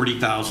about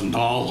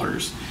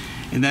 $40,000.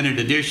 And then in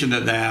addition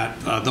to that,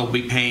 they'll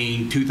be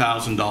paying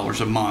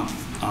 $2,000 a month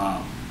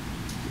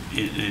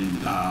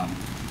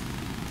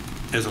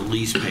as a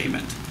lease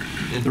payment.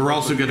 They're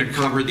also going to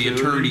cover the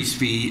attorney's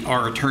fee,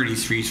 our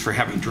attorney's fees for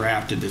having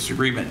drafted this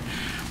agreement.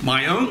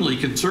 My only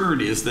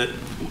concern is that,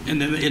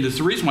 and it's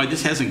the reason why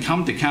this hasn't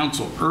come to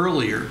council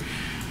earlier,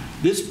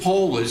 this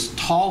pole is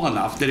tall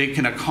enough that it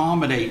can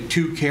accommodate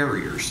 2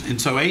 carriers. And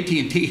so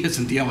AT&T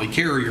isn't the only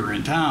carrier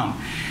in town.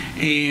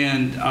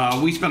 And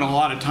we spent a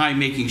lot of time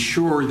making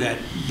sure that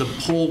the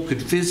pole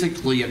could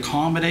physically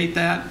accommodate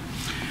that.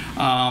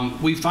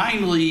 We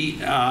finally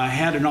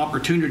had an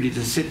opportunity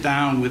to sit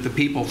down with the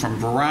people from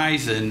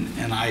Verizon,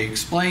 and I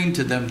explained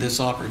to them this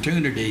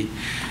opportunity,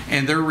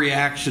 and their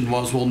reaction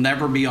was, we'll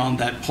never be on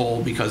that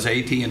pole because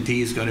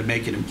AT&T is going to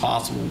make it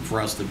impossible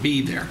for us to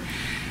be there.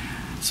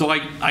 So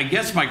I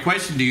guess my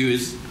question to you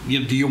is,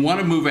 do you want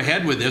to move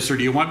ahead with this, or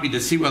do you want me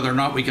to see whether or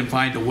not we can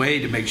find a way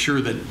to make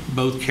sure that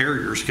both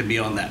carriers can be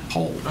on that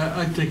pole?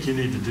 I think you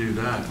need to do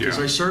that, because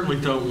I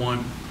certainly don't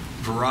want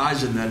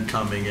Verizon then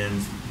coming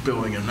in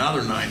building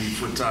another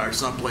 90-foot tower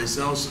someplace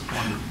else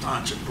on the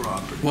township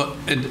property. Well,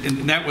 and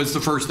that was the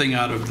first thing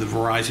out of the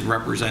Verizon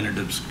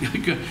representatives.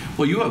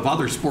 Well, you have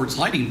other sports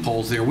lighting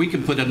poles there. We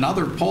can put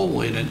another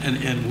pole in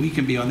and we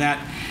can be on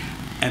that.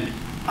 And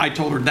I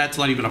told her that's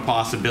not even a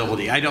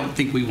possibility. I don't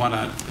think we want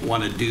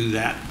to do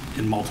that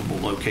in multiple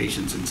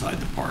locations inside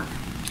the park.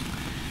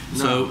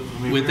 So No,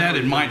 I mean, with that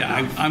in mind, got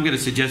I'm going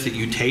to suggest that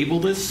you table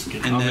this,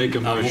 and I'll then make a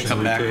we'll motion come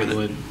we back with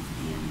table it.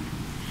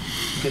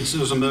 Okay, so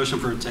there's a motion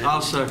for a table.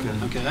 I'll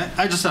second. Okay,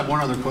 I just have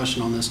one other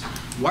question on this.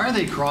 Why are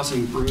they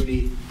crossing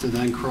Bruni to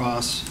then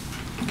cross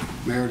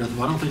Meredith?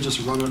 Why don't they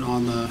just run it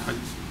on the, I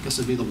guess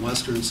it'd be the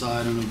western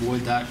side, and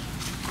avoid that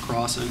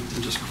crossing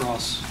and just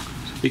cross?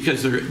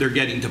 Because they're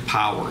getting to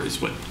power is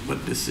what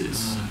this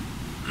is.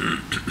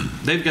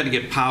 They've got to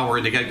get power,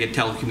 and they've got to get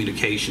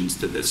telecommunications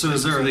to this. So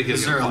is there they can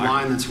is there a get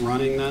line that's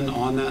running then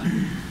on that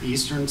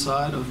eastern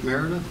side of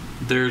Meredith?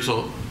 There's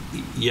a,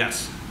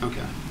 yes.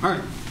 Okay, all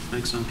right,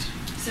 makes sense.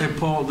 Hey,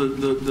 Paul,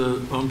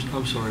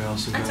 I'm sorry,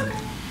 Allison. That's go okay.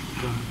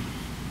 ahead. Go ahead.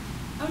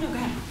 Oh, no, go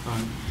ahead. All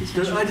right.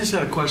 I just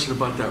had a question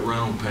about that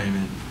rental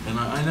payment, and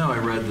I know I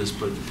read this,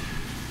 but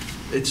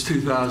it's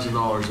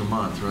 $2,000 a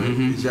month, right?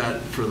 Mhm. Is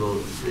that for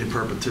in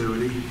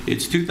perpetuity?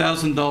 It's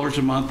 $2,000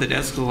 a month. It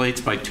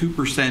escalates by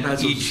 2%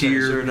 That's what each it says. Is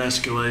year. there an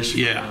escalation?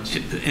 Yeah,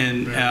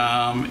 and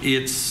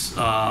it's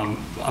a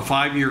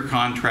 5-year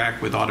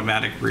contract with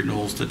automatic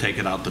renewals to take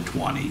it out to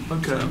 20.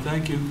 Okay, So-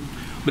 thank you.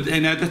 But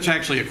and that's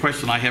actually a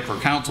question I have for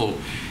council.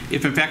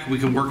 If in fact we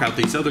can work out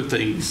these other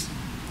things,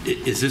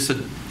 is this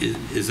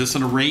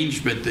an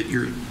arrangement that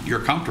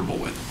you're comfortable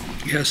with?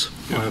 Yes.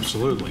 Oh,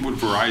 absolutely. Would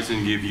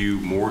Verizon give you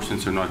more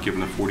since they're not giving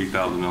the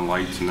 40,000 in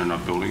lights and they're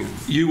not building it?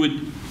 You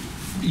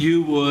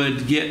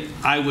would get.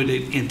 I would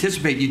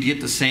anticipate you'd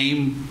get the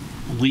same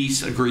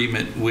lease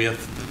agreement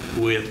with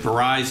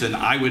Verizon.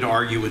 I would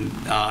argue in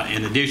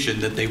addition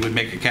that they would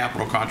make a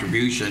capital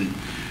contribution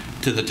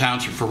to the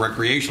township for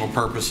recreational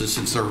purposes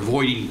since they're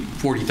avoiding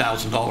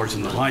 $40,000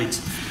 in the lights.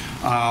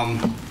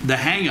 The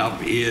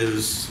hang-up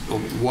is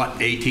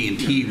what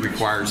AT&T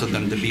requires of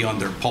them to be on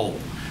their pole,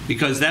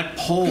 because that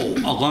pole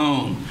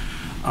alone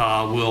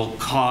will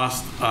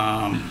cost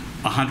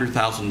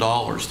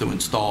 $100,000 to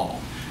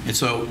install. And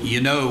so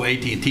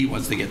AT&T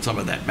wants to get some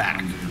of that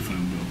back.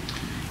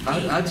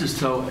 I just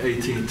tell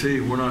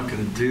AT&T we're not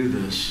going to do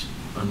this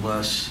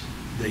unless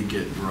they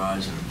get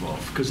Verizon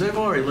involved, because they've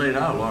already laid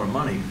out a lot of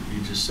money. You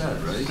just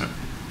said, right?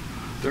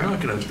 They're not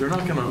going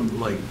to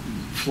like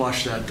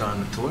flush that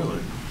down the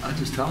toilet. I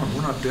just tell them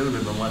we're not doing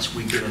it unless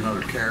we get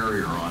another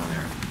carrier on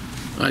there.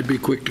 I'd be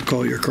quick to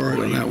call your card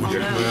on that one.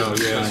 Well,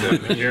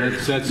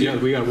 yeah,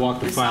 we got to walk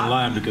the fine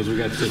line because we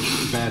got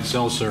such bad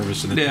cell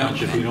service in the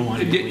township. We don't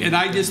want to. And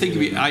I just think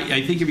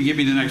I think if you give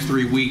me the next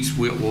 3 weeks,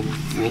 we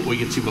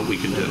can see what we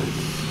can do.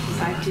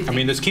 I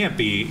mean, this can't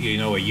be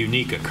a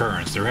unique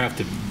occurrence. There have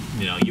to,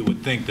 you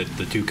would think that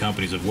the two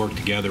companies have worked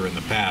together in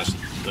the past.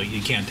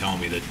 You can't tell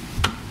me that.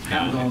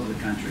 Happens all over the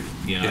country.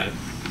 Yeah.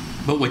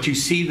 But what you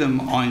see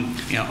them on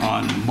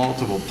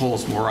multiple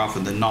poles more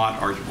often than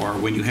not are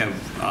when you have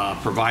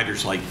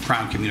providers like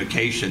Crown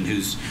Communication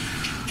who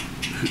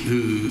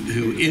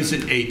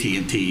isn't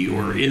AT&T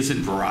or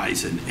isn't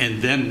Verizon,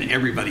 and then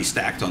everybody's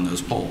stacked on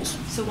those poles.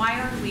 So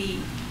why are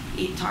we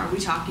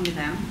talking to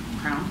them,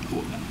 Crown?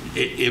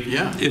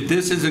 If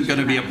this isn't going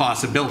to be a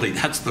possibility,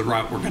 that's the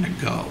route we're going to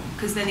go.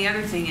 Because then the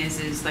other thing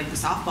is like the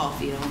softball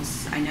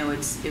fields. I know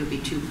it would be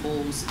 2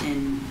 poles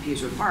in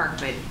Peterswood Park,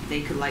 but they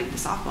could light the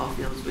softball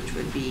fields, which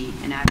would be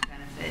an added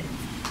benefit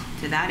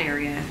to that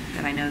area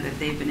that I know that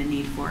they've been in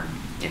need for.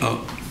 If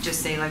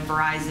just say like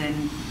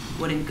Verizon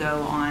wouldn't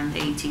go on the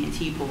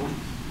AT&T pole.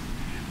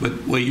 But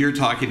what you're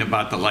talking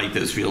about to light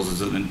those fields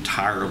is an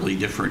entirely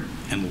different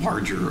and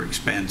larger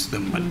expense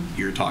than what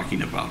you're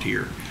talking about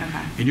here.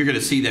 Okay. And you're going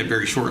to see that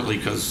very shortly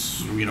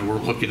because we're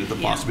looking at the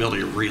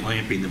possibility of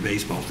relamping the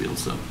baseball field.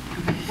 So,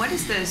 What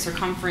is the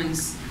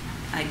circumference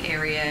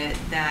area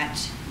that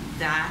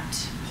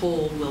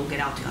pole will get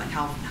out to? Like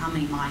how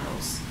many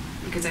miles?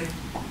 Because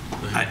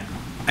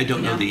I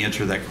don't know the answer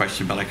to that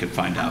question, but I could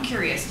find out. I'm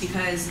curious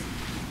because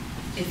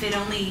if it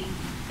only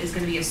is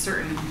going to be a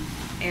certain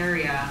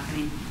area, I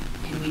mean,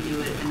 can we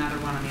do another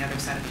one on the other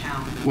side of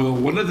town? Well,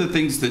 one of the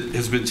things that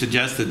has been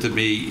suggested to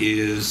me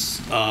is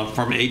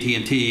from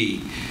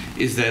AT&T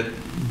is that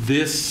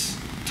this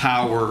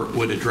tower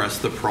would address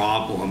the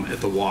problem at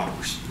the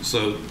waters.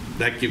 So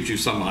that gives you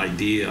some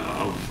idea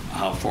of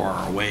how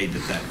far away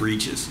that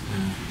reaches.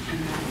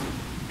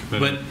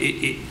 But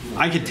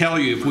I can tell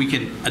you if we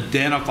can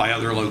identify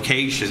other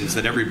locations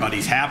that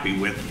everybody's happy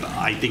with,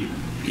 I think,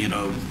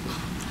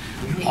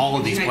 all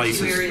of these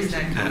places. You have 2 areas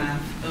that kind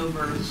of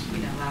overlap.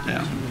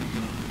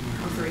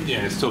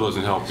 Yeah, it still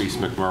doesn't help East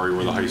McMurray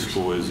where the high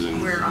school is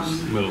and where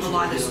a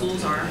lot of the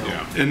schools are.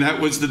 Yeah. And that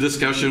was the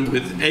discussion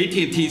with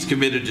AT&T's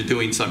committed to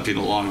doing something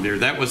along there.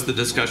 That was the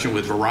discussion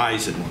with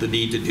Verizon, the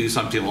need to do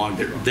something along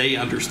there. They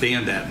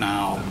understand that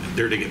now.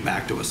 They're to get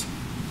back to us.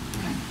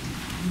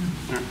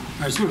 All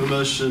right, so we have a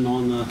motion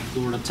on the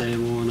floor to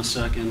table in a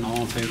second.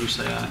 All in favor,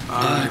 say aye.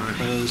 Aye.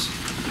 Opposed?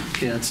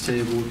 Okay, that's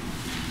tabled.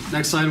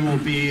 Next item will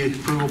be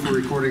approval for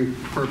recording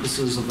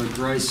purposes of a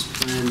GRICE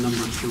Plan number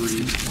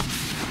 3.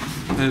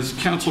 As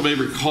council may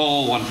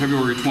recall, on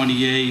February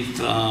 28th,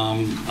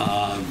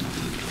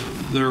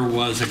 there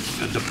was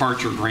a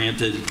departure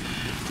granted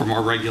from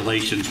our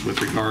regulations with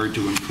regard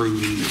to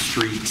improving the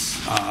streets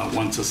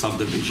once a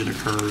subdivision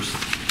occurs.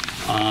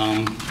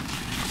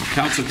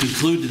 Council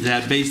concluded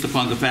that based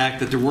upon the fact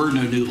that there were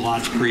no new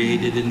lots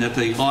created and that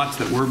the lots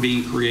that were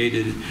being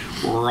created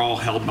were all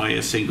held by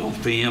a single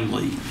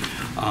family.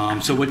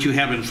 So what you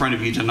have in front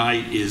of you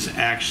tonight is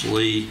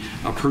actually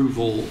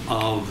approval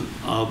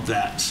of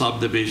that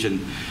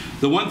subdivision.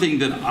 The one thing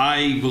that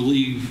I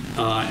believe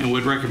and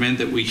would recommend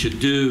that we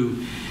should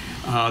do,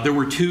 there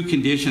were 2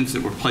 conditions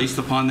that were placed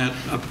upon that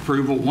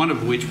approval, one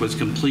of which was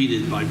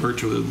completed by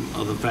virtue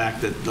of the fact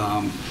that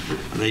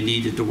they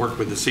needed to work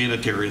with the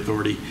sanitary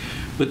authority.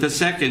 But the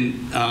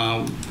second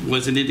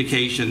was an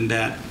indication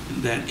that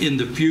in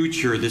the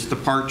future, this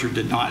departure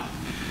did not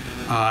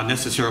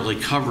necessarily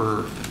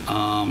cover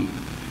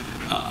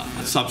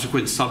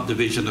subsequent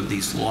subdivision of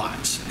these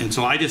lots. And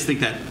so I just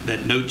think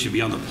that note should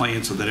be on the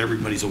plan so that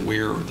everybody's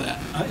aware of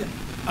that.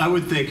 I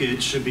would think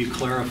it should be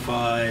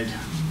clarified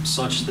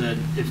such that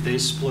if they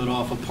split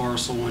off a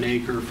parcel, an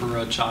acre for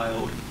a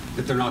child,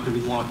 that they're not going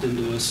to be locked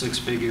into a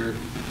 6-figure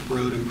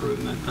road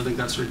improvement. I think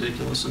that's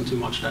ridiculous and too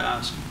much to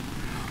ask.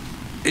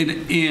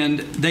 And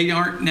they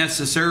aren't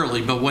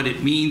necessarily, but what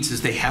it means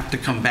is they have to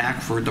come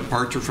back for a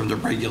departure from the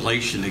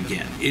regulation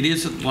again. It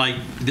isn't like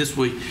this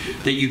way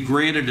that you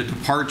granted a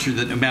departure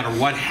that no matter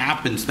what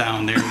happens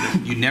down there,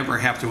 that you never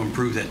have to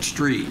improve that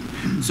street.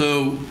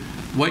 So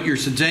what you're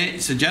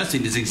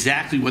suggesting is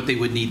exactly what they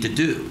would need to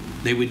do.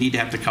 They would need to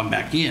have to come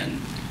back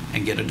in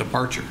and get a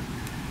departure.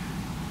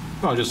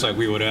 Well, just like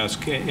we would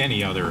ask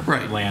any other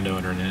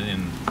landowner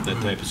in that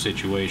type of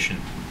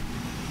situation.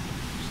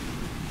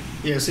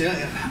 Yeah, see,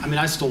 I mean,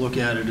 I still look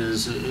at it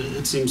as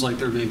it seems like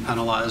they're being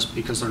penalized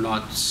because they're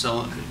not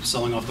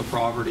selling off the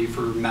property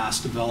for mass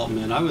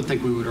development. I would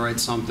think we would write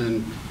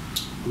something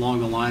along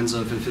the lines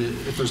of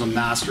if there's a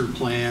master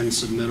plan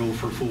submittal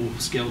for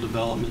full-scale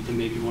development, then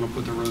maybe you want to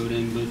put the road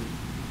in. But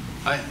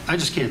I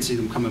just can't see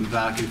them coming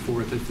back and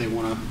forth if they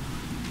want to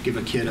give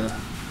a kid an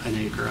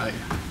acre.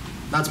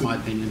 That's my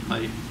opinion.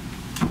 I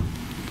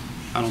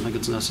don't think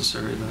it's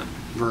necessary, that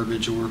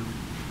verbiage, or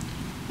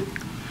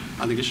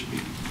I think it should be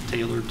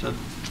tailored to Well,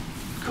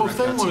 if correct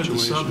they that wanted to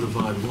situation.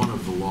 subdivide one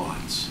of the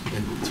lots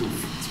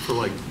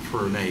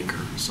for an acre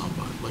or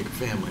somebody, like a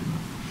family member,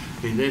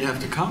 I mean, they'd have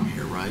to come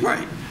here, right?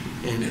 Right.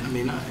 And I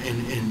mean,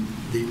 and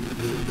the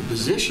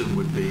position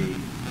would be,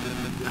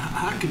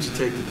 how could you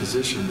take the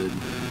position that,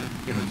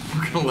 you know,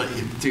 we're going to let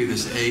you do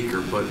this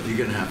acre, but you're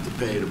going to have to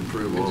pay to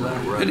improve all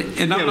that, right?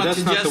 And I'm not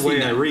that's not the way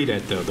suggesting I read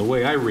it, though. The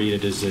way I read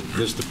it is that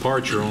this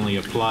departure only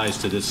applies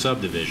to this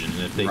subdivision.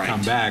 And if they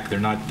come back, they're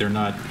not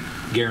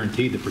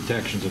guaranteed the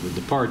protections of the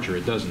departure.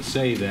 It doesn't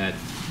say that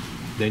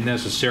they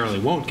necessarily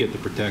won't get the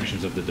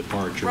protections of the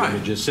departure. What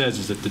it just says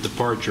is that the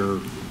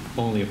departure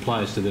only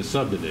applies to this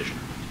subdivision.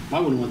 I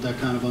wouldn't want that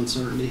kind of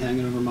uncertainty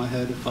hanging over my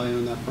head if I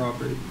owned that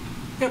property.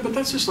 Yeah, but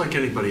that's just like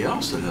anybody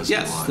else that has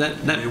a lot.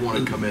 They want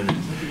to come in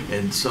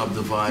and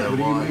subdivide a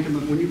lot.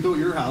 When you built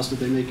your house, did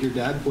they make your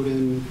dad put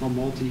in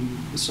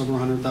a several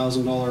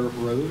 $100,000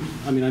 road?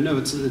 I mean, I know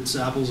it's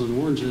apples and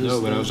oranges.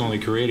 No, but I was only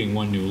creating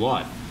one new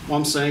lot. Well,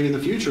 I'm saying in the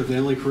future, if they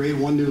only create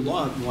one new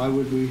lot, why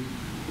would we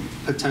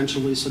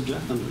potentially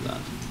subject them to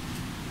that?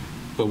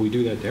 But we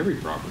do that to every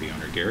property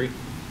owner, Gary.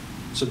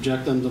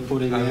 Subject them to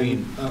putting a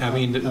road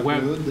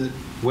that...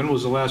 When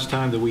was the last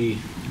time that we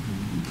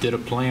did a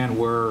plan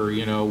where,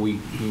 you know, we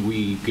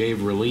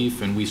gave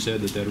relief and we said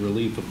that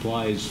relief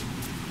applies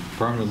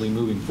permanently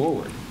moving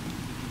forward?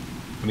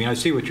 I mean, I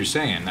see what you're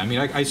saying. I mean,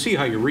 I see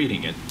how you're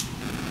reading it.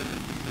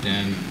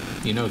 And,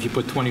 you know, if you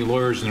put 20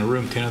 lawyers in a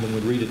room, 10 of them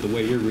would read it the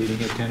way you're reading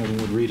it, 10 of them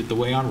would read it the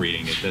way I'm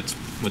reading it. That's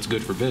what's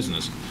good for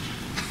business.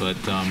 But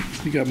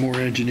you got more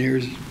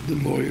engineers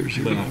than lawyers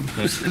here. Well,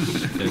 that's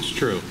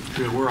true.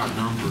 Yeah, we're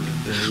outnumbered.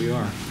 There we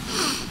are.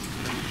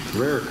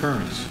 Rare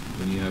occurrence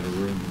when you have a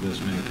room with this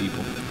many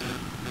people.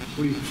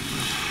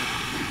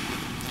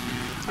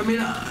 I mean,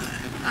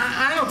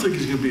 I don't think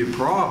it's going to be a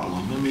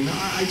problem. I mean,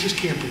 I just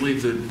can't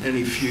believe that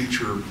any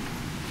future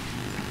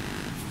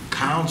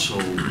council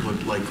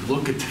would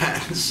look at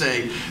that and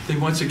say they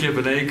want to give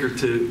an acre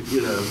to,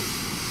 you know,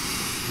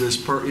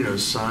 this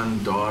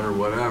son, daughter,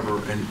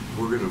 whatever, and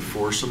we're going to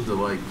force them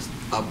to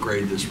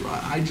upgrade this.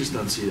 I just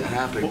don't see that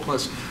happening.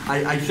 Plus,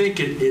 I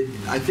think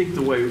I think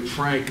the way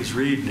Frank is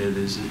reading it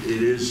is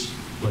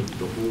like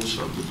the whole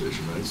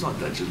subdivision, right? It's not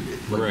that just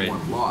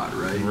one lot,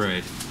 right?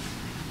 Right.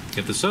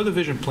 If the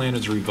subdivision plan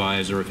is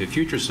revised or if a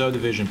future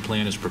subdivision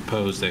plan is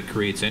proposed that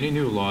creates any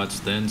new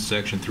lots, then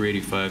Section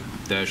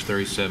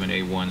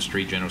 385-37A1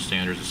 Street General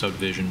Standards of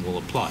subdivision will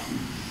apply.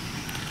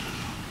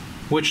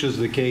 Which is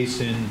the case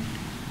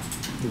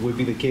would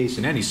be the case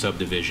in any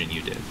subdivision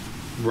you did.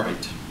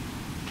 Right.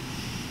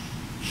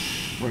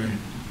 Right.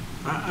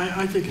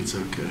 I think it's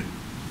okay.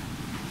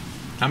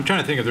 I'm trying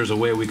to think if there's a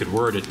way we could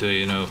word it to,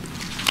 you know,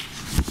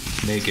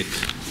 make it.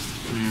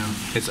 Yeah.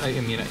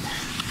 I mean,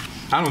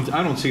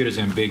 I don't see it as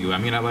ambiguous. I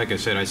mean, like I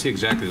said, I see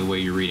exactly the way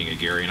you're reading it,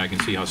 Gary, and I can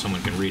see how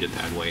someone can read it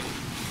that way.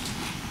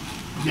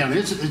 Yeah, I mean,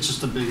 it's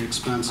just a big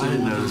expense. I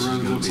didn't know this was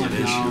road going looks to be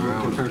an like issue. now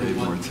I would compared have to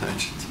paid more what,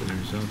 attention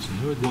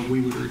to it. what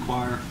we would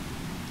require.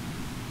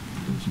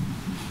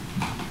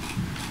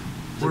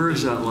 Where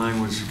is that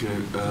language?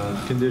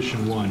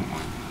 Condition 1.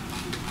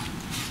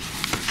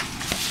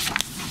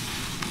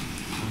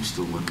 I'm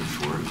still looking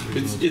for it.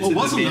 It's Well, in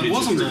wasn't the it-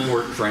 manager's wasn't it-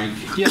 report, Frank.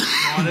 Yeah.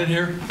 On in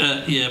here?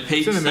 Yeah,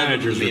 page It's in the 7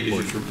 manager's of the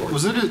manager's report.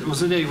 Was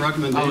it a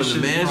recommendation? Oh, the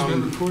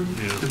management from-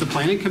 report? Did the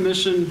planning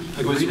commission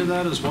agree to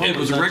that as well? It or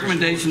was that a just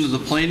recommendation yours? of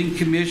the planning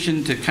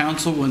commission to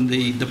council when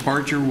the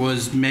departure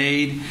was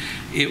made.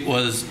 It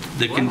was,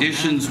 the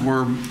conditions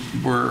were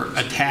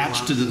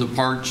attached to the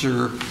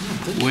departure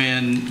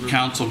when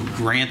council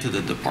granted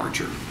the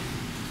departure.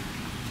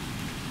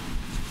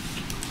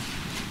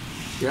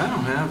 Yeah, I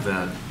don't have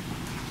that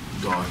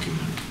document.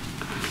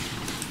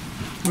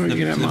 Where The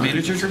you get that money?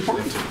 manager's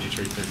report?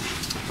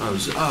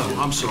 Oh,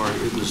 I'm sorry.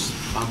 It was.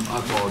 I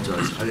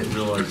apologize. I didn't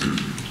realize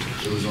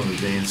it was on the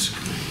dance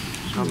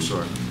committee. I'm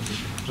sorry.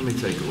 Let me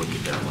take a look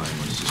at that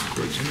language just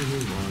quick.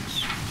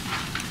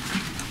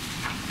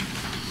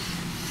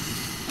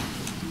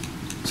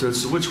 So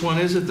it's, which one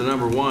is it? The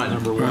number 1.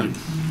 Number 1.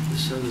 The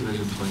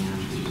subdivision plan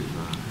to be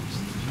advised.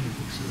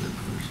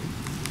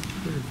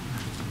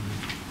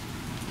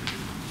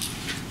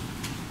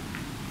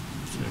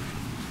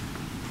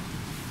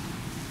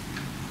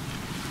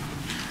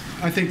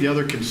 I think the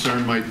other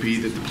concern might be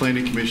that the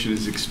planning commission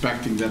is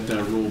expecting that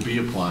that rule be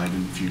applied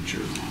in the future,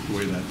 the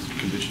way that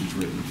condition's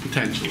written,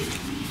 potentially.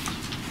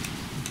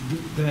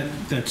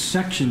 That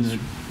section that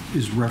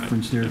is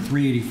referenced there,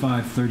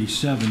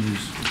 38537,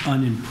 is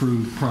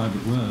unimproved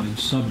private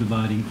roads,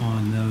 subdividing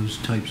on those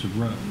types of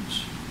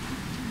roads.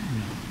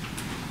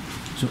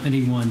 So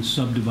anyone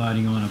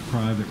subdividing on a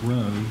private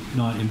road,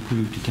 not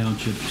improved to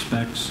township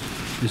specs,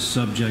 is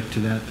subject to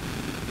that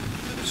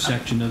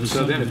section of the So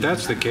then subdivision. if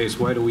that's the case,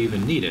 why do we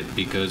even need it?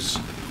 Because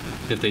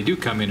if they do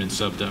come in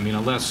and I mean,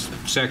 unless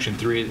Section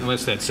 3,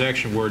 unless that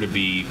section were to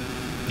be,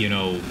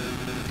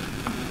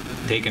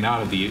 taken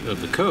out of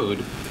the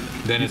code,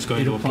 then it's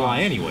going It to apply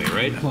applies. anyway,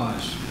 right? It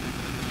applies.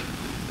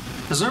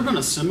 Has there been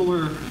a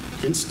similar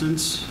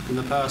instance in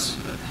the past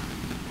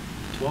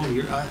 12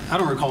 years? I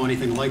don't recall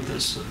anything like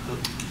this.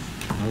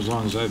 As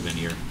long as I've been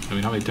here. I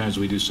mean, how many times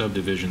do we do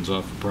subdivisions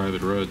off of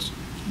private roads?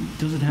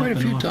 Does it happen Quite a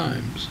few often?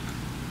 times.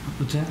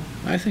 What's that?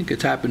 I think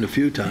it's happened a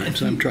few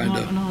times. I'm trying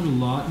to. Not a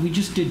lot. We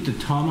just did the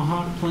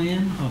Tomahawk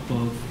plan off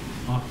of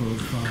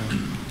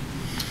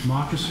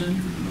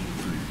Moccasin.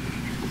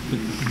 But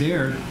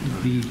there,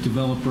 the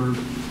developer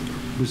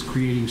was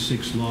creating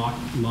 6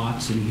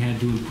 lots, and he had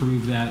to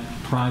improve that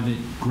private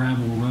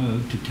gravel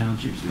road to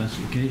township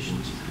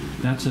specifications.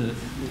 That's a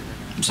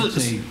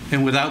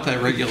And without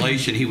that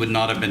regulation, he would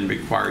not have been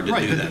required to do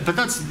Right, that. but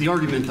that's the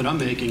argument that I'm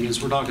making,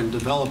 is we're talking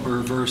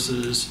developer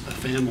versus a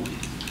family.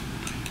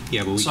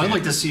 Yeah, but we So I'd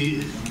like to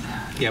see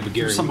Yeah, but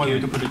Gary, some way we we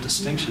could put a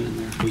distinction in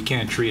there.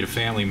 can't treat a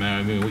family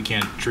member, I mean, we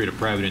can't treat a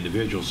private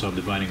individual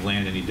subdividing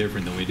land any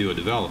different than we do a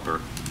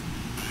developer.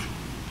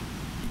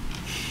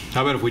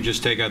 How about if we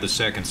just take out the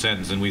second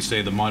sentence and we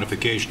say the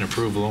modification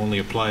approval only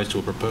applies to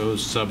a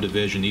proposed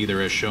subdivision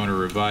either as shown or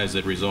revised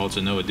that results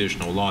in no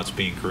additional lots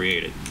being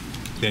created?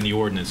 Then the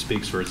ordinance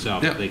speaks for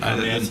itself. Yeah, If they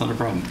come in, that's not a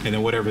problem. And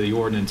then whatever the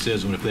ordinance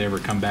is, and if they ever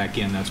come back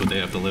in, that's what they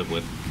have to live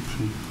with.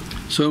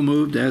 So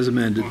moved as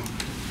amended.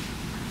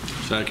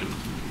 Second.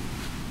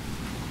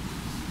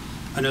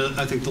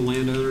 I think the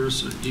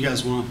landowners, do you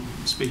guys want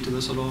to speak to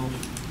this at all?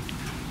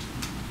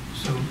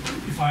 So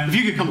if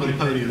you could come to the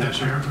podium, that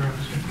actually. paragraph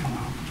is going to come out.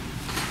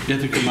 You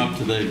have to come up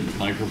to the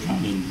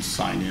microphone and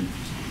sign in.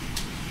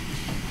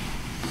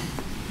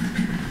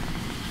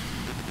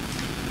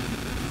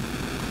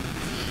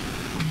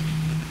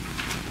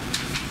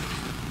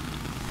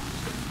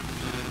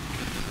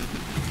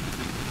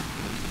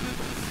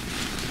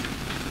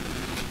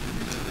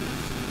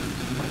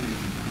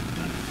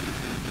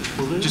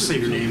 Just say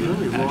your name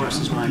and address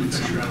as well.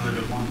 Fisher, I live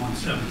at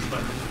 117,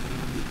 but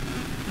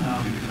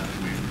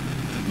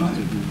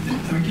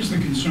I guess the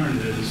concern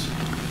is,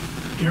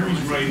 Gary's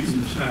right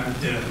in the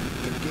fact that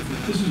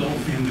this is all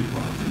family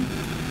property.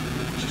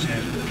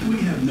 And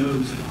we have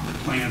no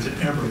plans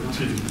ever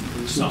to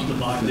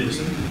subdivide this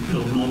and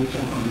build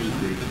multiple homes.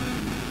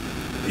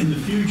 In the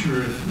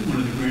future, if one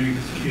of the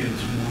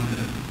grandkids wanted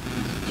to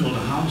build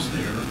a house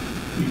there,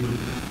 we would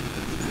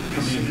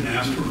come in and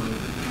ask for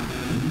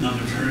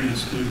another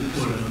variance to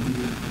put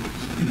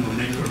an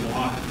acre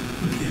lot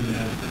within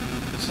that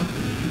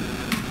subdivision.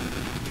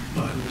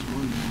 But,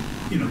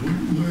 we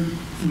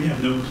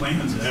have no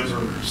plans to ever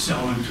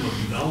sell into a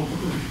developer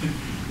or anything.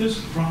 This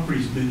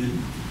property's been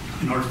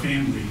in our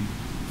family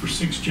for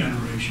 6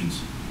 generations.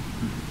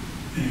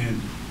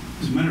 And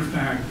as a matter of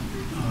fact,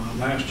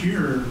 last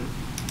year,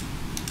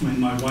 when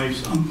my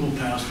wife's uncle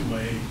passed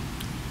away,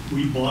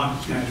 we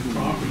bought that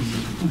property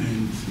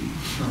when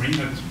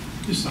Karina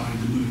decided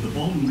to move the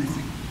Bolton.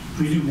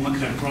 We didn't want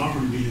that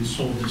property being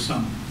sold to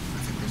some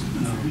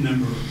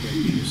member,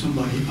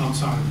 somebody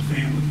outside of the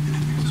family.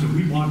 So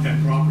we want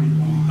that property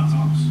along the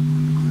house.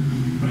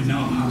 Right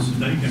now, the house is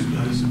vacant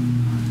because,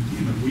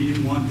 we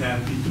didn't want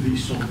that to be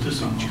sold to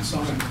some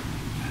outside.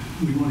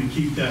 We want to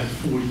keep that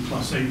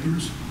 40-plus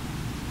acres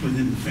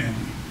within the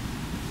family.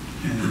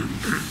 And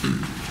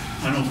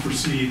I don't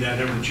foresee that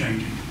ever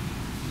changing.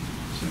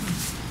 So,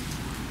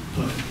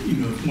 but,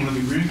 if one of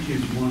the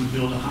grandkids want to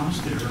build a house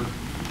there,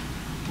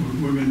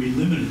 we're going to be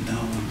limited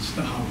now as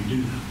to how we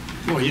do that.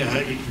 Well, yeah,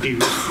 it'd be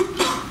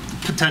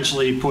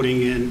potentially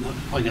putting in,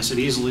 like I said,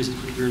 easily,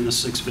 you're in the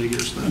six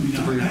figures. I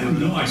have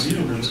no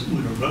idea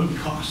what a road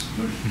costs,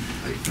 but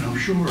I'm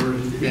sure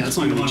it's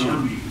not beyond gonna our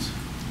change. means.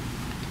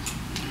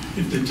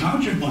 If the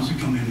township wants to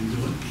come in and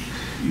do it,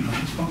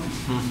 it's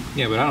fine.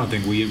 Yeah, but I don't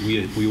think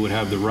we would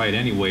have the right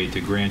anyway to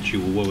grant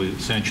you what would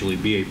essentially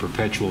be a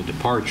perpetual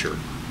departure,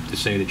 to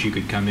say that you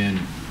could come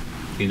in,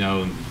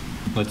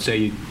 let's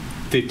say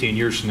 15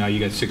 years from now you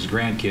got 6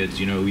 grandkids,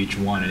 each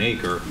want an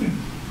acre,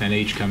 and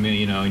each come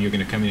in, and you're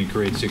going to come in and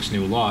create 6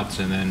 new lots,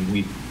 and then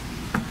we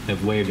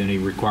have waived any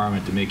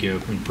requirement to make you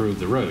improve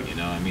the road,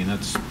 I mean,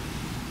 that's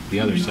the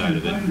other side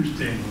of it. I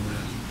understand all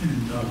that.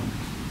 And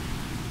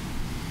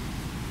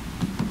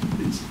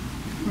it's,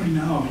 right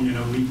now,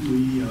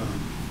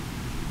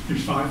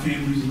 there's 5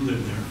 families that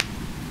live there,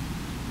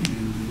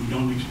 and we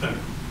don't expect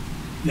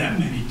that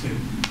many to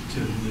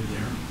live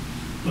there,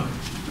 but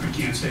I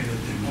can't say that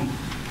they won't.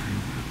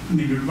 I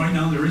mean, right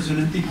now there is an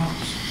empty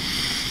house,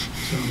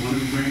 so one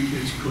of the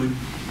grandkids could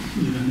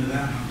live into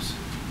that house.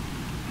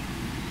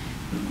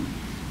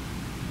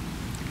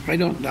 I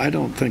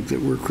don't think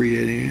that we're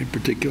creating any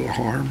particular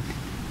harm.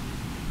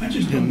 I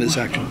just in don't this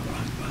want action.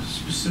 a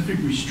specific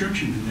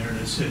restriction in there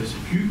that says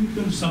if you're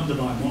going to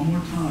subdivide one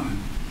more time,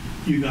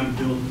 you got to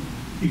build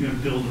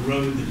a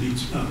road that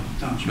meets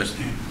township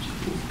standards.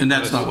 And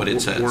that's not what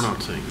it says. We're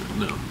not saying that,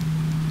 no.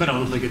 But I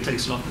don't think it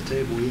takes it off the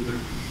table either.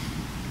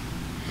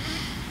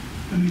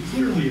 I mean,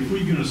 clearly, if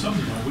we're going to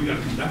subdivide, we got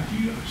to come back to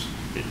you guys.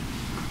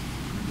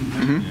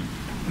 Mhm.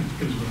 That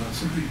goes without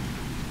saying.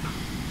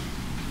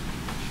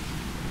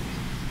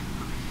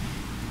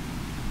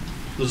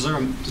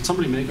 Did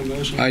somebody make a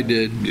motion? I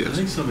did. I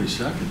think somebody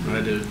seconded.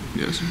 I did.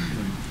 Yes.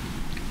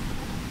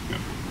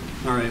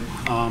 All right.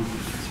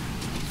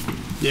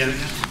 Yeah,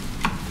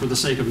 for the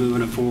sake of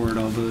moving it forward,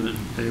 I'll vote in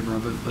favor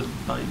of it, but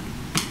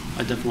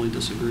I definitely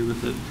disagree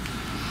with it.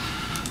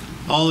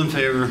 All in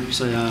favor,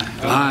 say aye.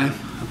 Aye.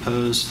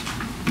 Opposed?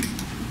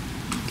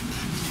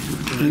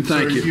 And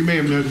thank So you. You may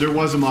have noted, there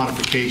was a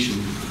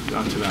modification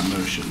to that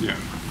motion. Yeah.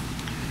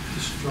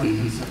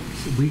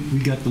 We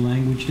got the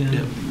language down?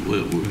 Yeah,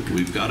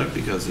 we've got it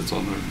because it's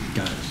on the...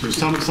 Got it. So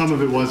some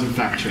of it was in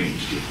fact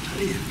changed.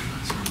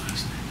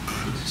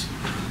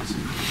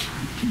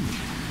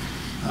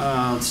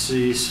 Let's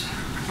see.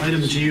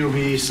 Item G will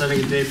be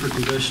setting a date for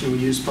conditional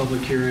use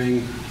public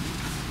hearing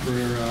for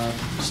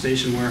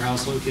station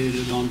warehouse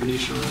located on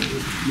Benicia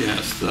Road.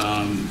 Yes,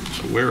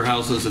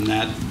 warehouses in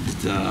that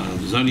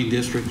zoning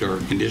district are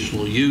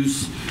conditional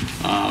use.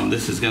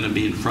 This is going to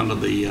be in front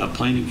of the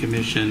Planning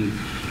Commission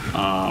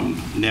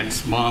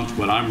next month.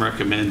 What I'm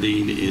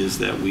recommending is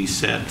that we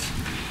set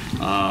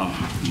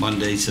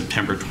Monday,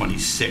 September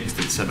 26th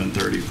at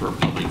 7:30 for a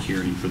public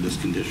hearing for this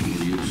conditional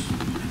use.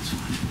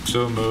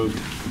 So moved.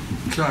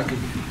 Second.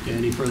 Okay,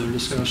 any further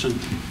discussion?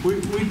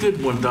 We did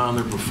one down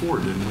there before,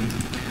 didn't we?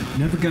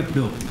 Never got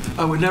built.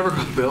 Oh, we never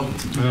got built.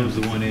 That was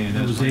the one A&S.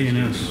 That was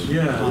A&S.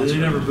 Yeah, they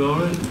never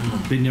built it?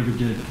 They never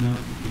did, no.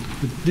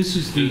 But this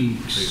is the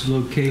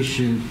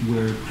location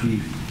where the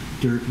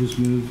dirt was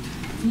moved.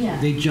 Yeah.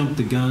 They jumped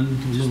the gun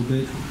a little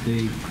bit.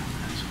 They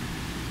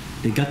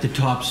got the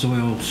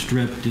topsoil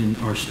stripped and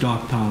are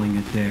stockpiling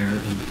it there,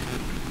 and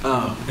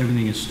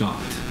everything is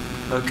stocked.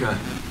 Okay.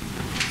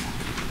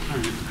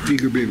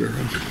 Eager beaver.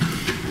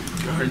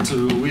 All right,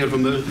 so we have I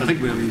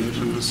think we have a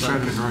motion in a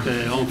second. Second, right.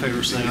 Okay, all in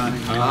favor, say aye.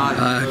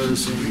 Aye.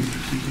 Opposed?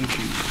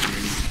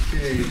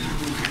 Okay,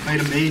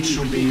 item H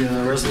will be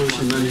a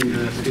resolution amending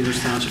the Peters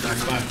Township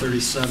Act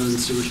 537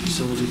 sewage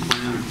facility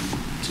plan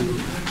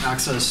to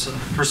access,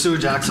 for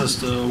sewage access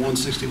to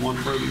 161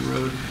 Proby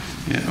Road.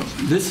 Yeah,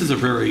 this is a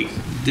very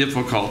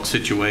difficult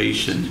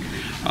situation.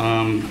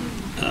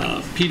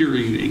 Peter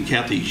and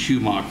Kathy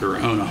Schumacher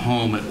own a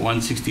home at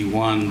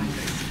 161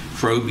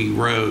 Proby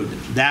Road.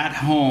 That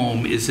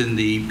home is in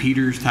the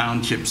Peters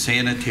Township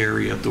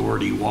Sanitary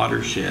Authority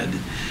watershed.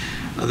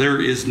 There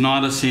is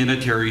not a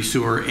sanitary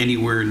sewer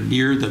anywhere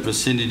near the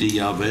vicinity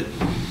of it.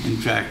 In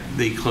fact,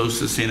 the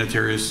closest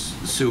sanitary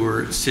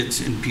sewer sits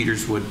in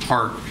Peterswood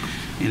Park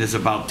and is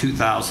about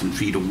 2,000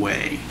 feet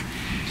away.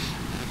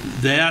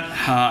 That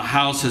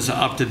house has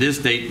up to this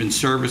date been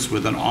serviced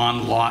with an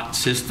on-lot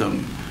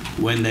system.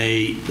 When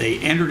they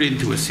entered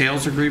into a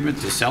sales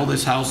agreement to sell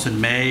this house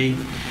in May,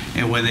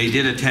 and when they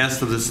did a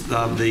test of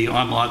the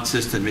on-lot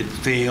system, it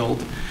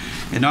failed.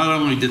 And not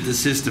only did the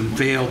system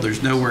fail,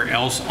 there's nowhere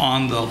else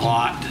on the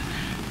lot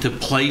to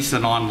place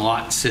an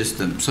on-lot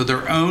system. So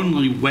their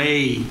only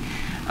way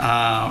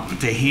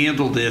to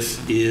handle this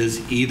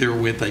is either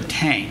with a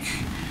tank,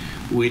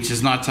 which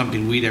is not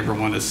something we'd ever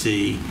want to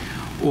see,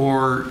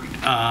 or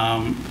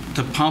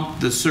to pump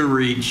the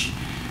sewerage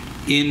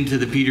into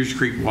the Peters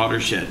Creek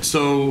watershed.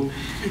 So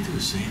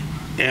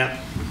at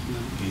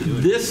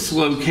this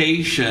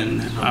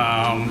location,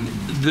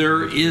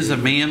 there is a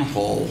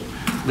manhole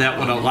that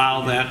would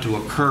allow that to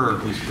occur.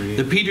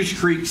 The Peters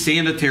Creek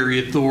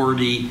Sanitary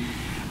Authority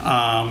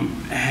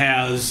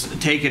has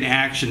taken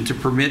action to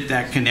permit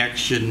that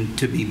connection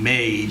to be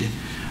made.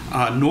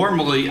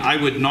 Normally, I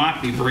would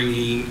not be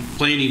bringing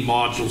planning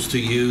modules to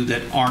you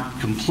that aren't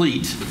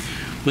complete,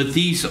 but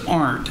these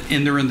aren't,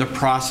 and they're in the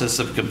process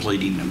of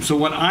completing them. So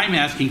what I'm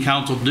asking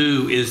council to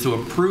do is to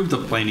approve the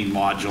planning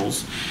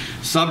modules,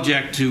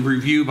 subject to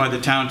review by the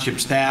township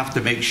staff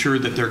to make sure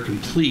that they're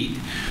complete,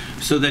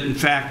 so that in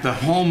fact the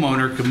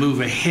homeowner can move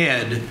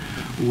ahead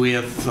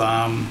with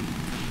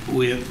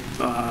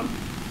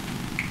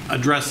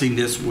addressing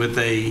this with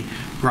a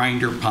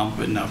grinder pump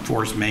and a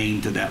force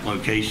main to that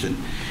location.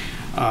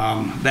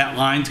 That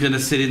line's going to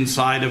sit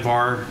inside of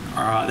our,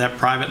 that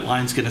private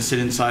line's going to sit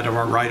inside of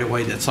our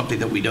right-of-way. That's something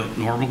that we don't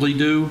normally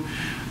do,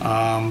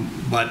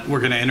 but we're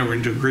going to enter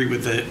into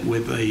agreement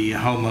with the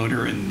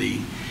homeowner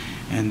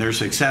and their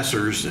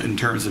successors in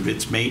terms of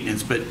its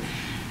maintenance. But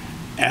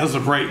as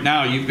of right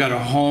now, you've got a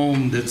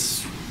home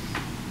that's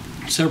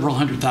several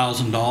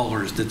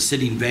 $100,000 that's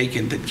sitting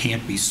vacant that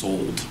can't be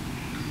sold.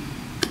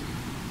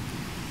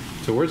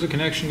 So where's the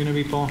connection going to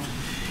be, Paul?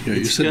 Yeah,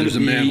 you said there's a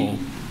manhole.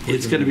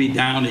 It's going to be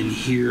down in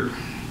here.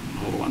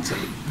 Hold on one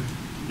second.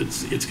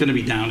 It's going to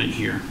be down in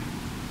here.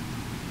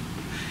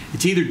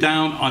 It's either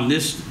down at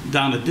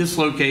this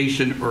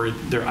location, or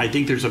I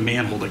think there's a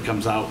manhole that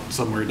comes out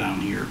somewhere down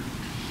here.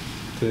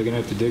 So they're going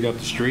to have to dig up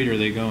the street, or are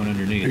they going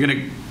underneath?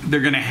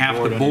 They're going to have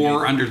to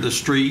bore under the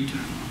street,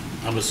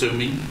 I'm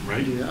assuming,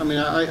 right? Yeah, I mean,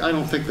 I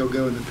don't think they'll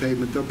go in the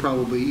pavement. They'll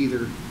probably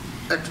either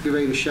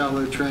excavate a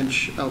shallow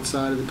trench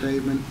outside of the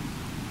pavement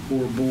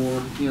or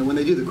bore. You know, when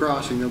they do the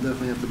crossing, they'll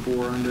definitely have to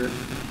bore under it.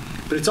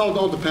 But it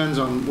all depends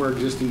on where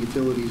existing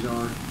utilities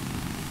are.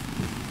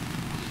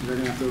 They're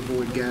going to have to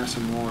avoid gas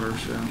and water,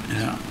 so.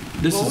 Yeah.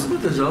 What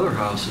about those other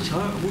houses?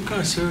 What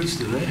kind of sewage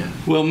do they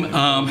have? Well,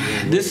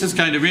 this is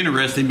kind of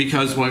interesting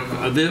because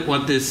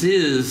what this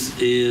is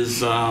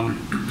this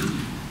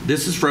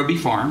is Roby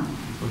Farm.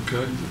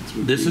 Okay.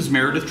 This is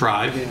Meredith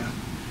Drive. Yeah.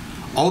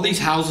 All these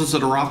houses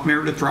that are off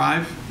Meredith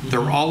Drive,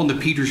 they're all in the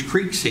Peters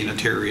Creek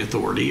Sanitary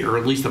Authority, or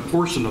at least a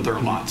portion of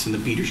their lots in the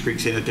Peters Creek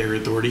Sanitary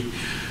Authority.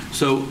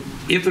 So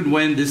if and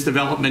when this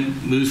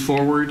development moves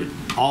forward,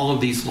 all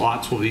of these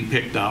lots will be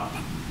picked up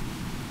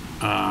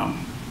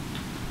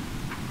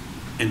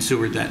and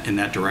sewered in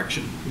that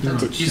direction.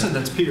 You said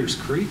that's Peters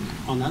Creek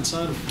on that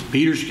side of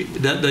Peters,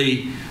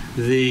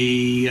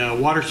 the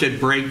watershed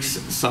breaks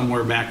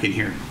somewhere back in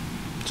here.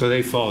 So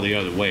they fall the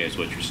other way, is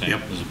what you're saying,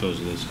 Yep. as opposed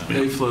to this.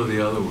 They flow the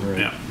other way.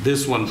 Yeah,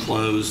 this one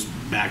flows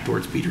back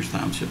towards Peters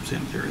Township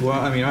Sanitary. Well,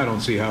 I mean, I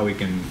don't see how we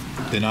can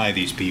deny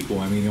these people.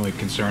 I mean, the only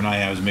concern I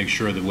have is make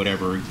sure that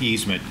whatever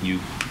easement you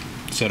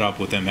set up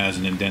with them has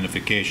an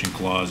indemnification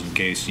clause in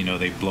case, you know,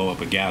 they blow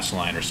up a gas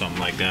line or something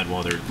like that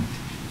while they're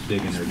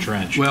digging their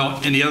trench.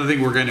 Well, and the other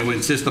thing we're going to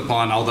insist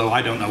upon, although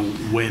I don't know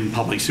when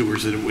public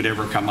sewers that it would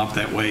ever come up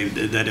that way,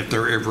 that if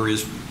there ever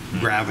is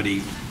gravity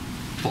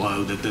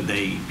flow, that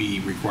they be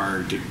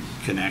required to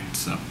connect.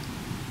 So,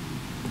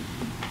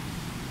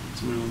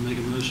 somebody want to make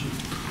a motion?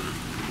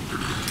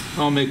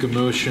 I'll make a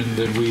motion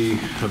that we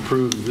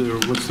approve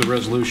what's the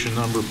resolution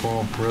number,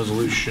 Paul?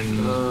 Resolution.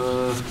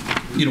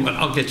 You know what?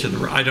 I'll get you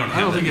I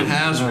don't think it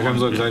has one.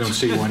 I don't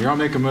see one here. I'll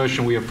make a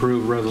motion. We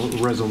approve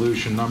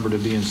resolution number to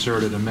be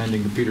inserted,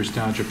 amending the Peters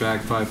Township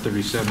Act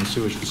 537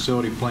 sewage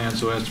facility plan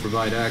so as to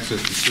provide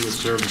access to sewage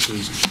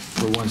services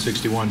for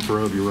 161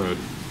 Ferrovia Road.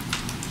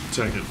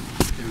 Second.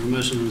 Okay, a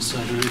motion and a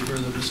second. Any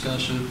further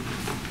discussion?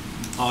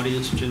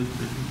 Audience, Jim?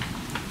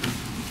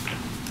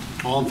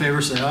 All in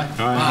favor, say aye.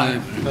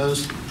 Aye.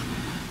 Opposed?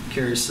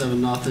 Carries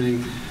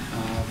 7-0.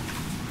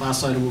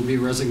 Last item will be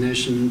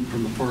resignation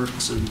from the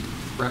Parks and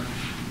Rec.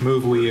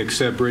 Move we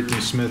accept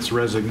Brittany Smith's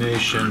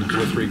resignation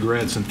with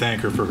regrets and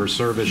thank her for her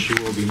service. She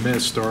will be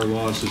missed. Our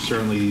loss is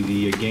certainly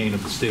the gain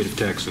of the state of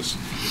Texas.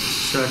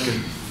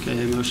 Second.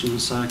 Okay, motion and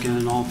a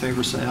second. All in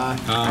favor, say aye.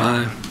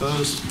 Aye.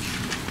 Opposed?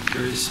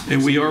 Carries.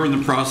 And we are in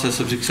the process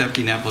of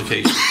accepting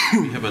applications.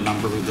 We have a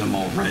number of them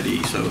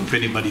already, so if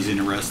anybody's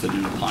interested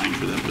in applying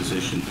for that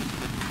position.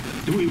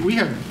 We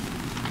had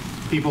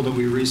people that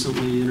we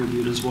recently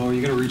interviewed as well. Are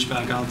you going to reach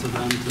back out to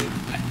them?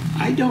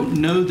 I don't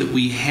know that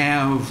we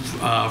have,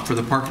 for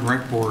the Park and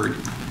Rec Board,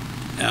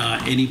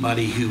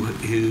 anybody who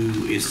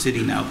is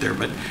sitting out there,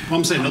 but... Well,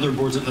 I'm saying other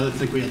boards. I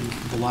think we had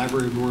the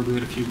library board. We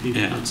had a few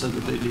people that said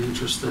that they'd be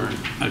interested.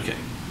 Right. Okay.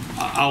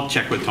 I'll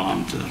check with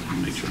Tom to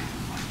make sure.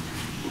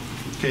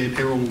 Okay,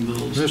 payroll and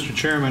bills. Mr.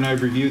 Chairman,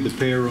 I've reviewed the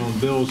payroll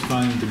and bills,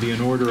 find them to be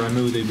in order. I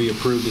move they be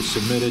approved as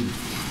submitted.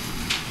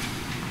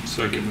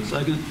 Second.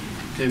 Second.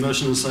 Okay,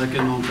 motion and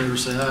second. All in favor,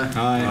 say aye.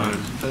 Aye.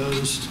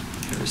 Opposed?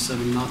 Carries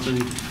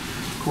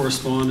 7-0.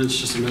 Correspondence,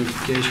 just a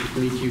notification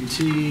from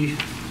EQT.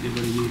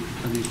 Anybody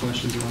have any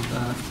questions about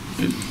that?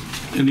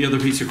 And the other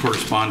piece of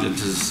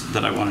correspondence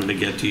that I wanted to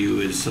get to you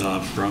is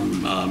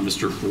from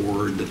Mr.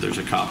 Ford, that there's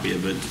a copy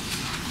of it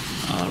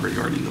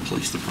regarding the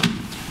police department.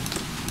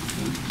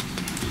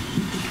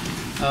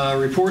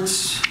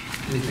 Reports,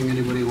 anything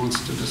anybody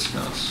wants to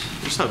discuss?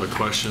 I just have a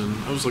question.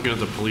 I was looking at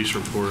the police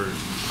report.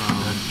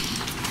 I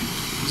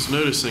was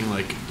noticing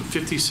like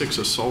 56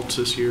 assaults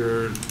this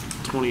year,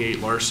 28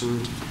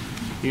 larceny.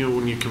 You know,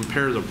 when you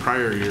compare the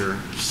prior year,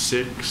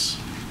 6,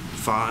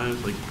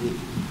 5, like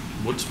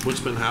what's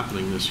been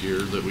happening this year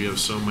that we have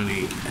so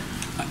many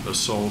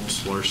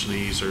assaults,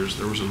 larcenies?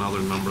 There was another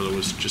number that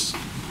was just.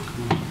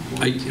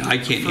 I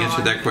can't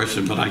answer that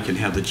question, but I can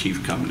have the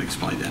chief come and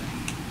explain that.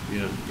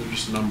 Yeah,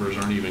 just numbers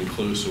aren't even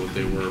close to what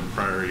they were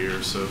prior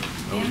year, so.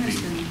 And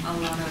there's been a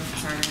lot of,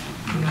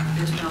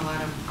 there's been a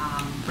lot of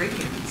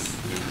break-ins.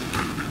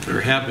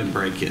 There have been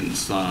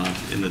break-ins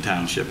in the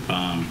township,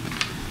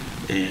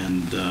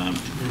 and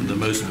the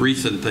most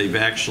recent, they've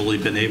actually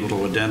been able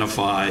to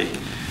identify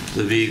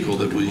the vehicle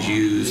that was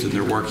used, and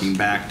they're working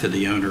back to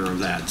the owner of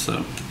that.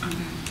 So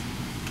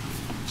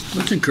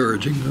that's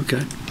encouraging.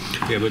 Okay.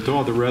 Yeah, but to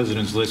all the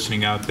residents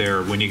listening out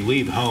there, when you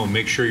leave home,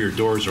 make sure your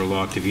doors are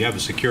locked. If you have a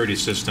security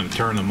system,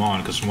 turn them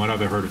on, because from what I've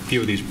heard, a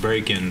few of these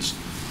break-ins,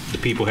 the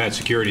people had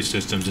security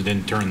systems and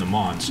didn't turn them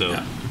on.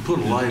 So put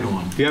a light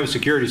on. If you have a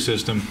security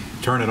system,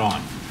 turn it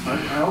on.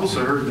 I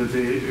also heard that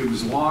it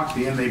was locked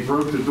and they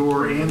broke the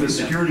door and the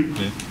security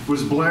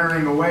was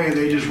blaring away.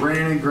 They just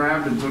ran and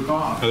grabbed and took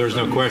off. There's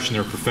no question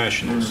they're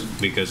professionals,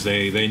 because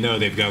they know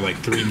they've got like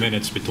 3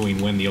 minutes between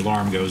when the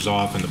alarm goes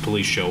off and the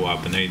police show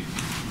up, and they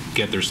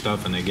get their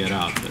stuff and they get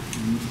out. But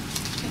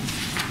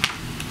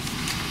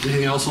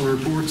anything else on the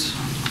reports?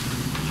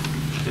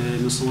 Okay,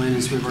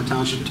 miscellaneous. We have our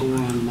township tour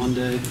on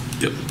Monday.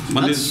 Yep,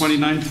 Monday the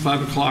 29th,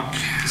 5 o'clock.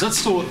 Is that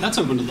still, that's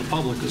open to the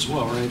public as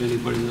well, right?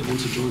 Anybody that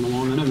wants to join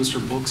along? I know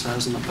Mr. Books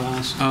has in the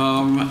past.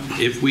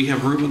 If we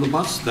have room on the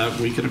bus, that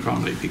we can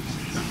accommodate people.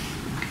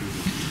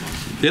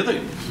 The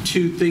other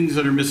two things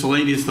that are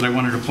miscellaneous that I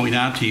wanted to point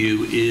out to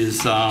you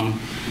is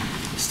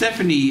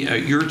Stephanie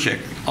Yurchik,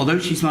 although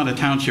she's not a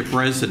township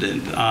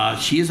resident,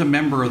 she is a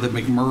member of the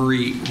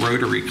McMurray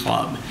Rotary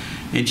Club.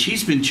 And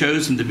she's been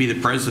chosen to be the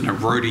president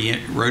of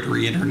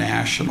Rotary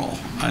International.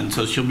 And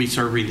so she'll be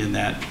serving in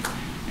that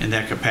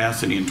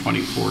capacity in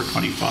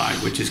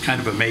 24-25, which is kind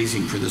of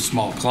amazing for this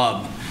small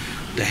club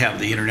to have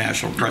the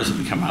international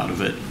president come out of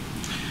it.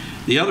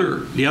 The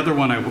other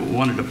one I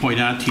wanted to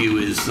point out to you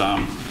is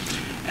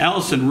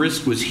Allison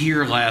Risk was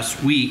here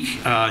last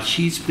week.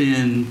 She's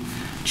been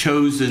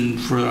chosen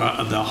for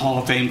the Hall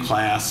of Fame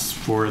class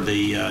for the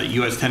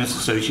U.S. Tennis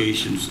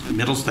Association's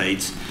Middle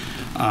States.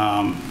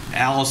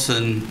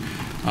 Allison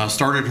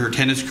started her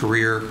tennis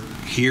career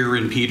here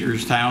in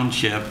Peters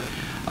Township.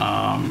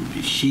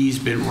 She's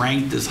been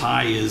ranked as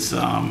high as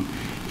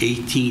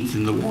 18th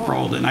in the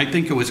world, and I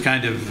think it was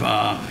kind of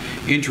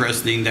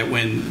interesting that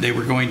when they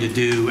were going to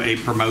do a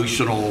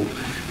promotional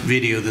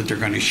video that they're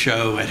going to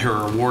show at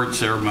her award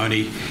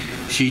ceremony,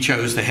 she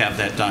chose to have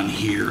that done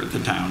here at the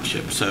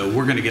township. So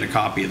we're going to get a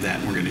copy of that,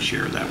 and we're going to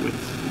share that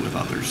with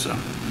others. So.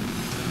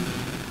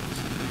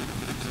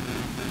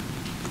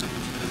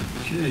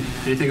 Okay.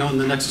 Anything on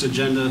the next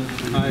agenda?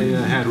 I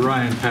had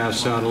Ryan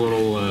pass out a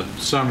little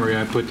summary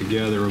I put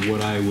together of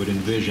what I would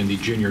envision the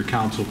junior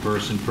council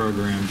person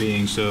program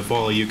being. So if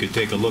all of you could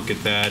take a look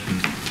at that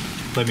and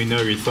let me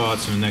know your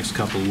thoughts in the next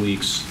couple of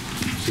weeks,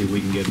 see if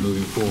we can get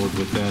moving forward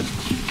with that.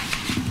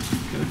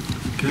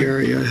 Okay.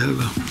 Gary, I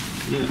have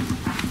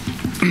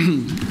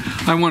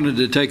I wanted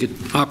to take an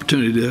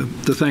opportunity to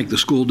thank the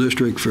school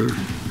district for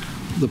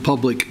the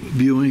public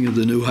viewing of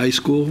the new high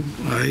school.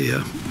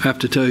 I have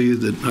to tell you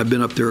that I've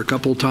been up there a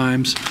couple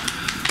times.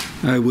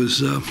 I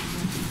was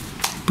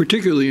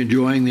particularly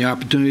enjoying the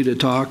opportunity to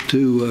talk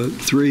to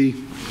 3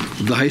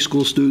 of the high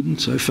school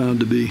students. I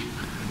found to be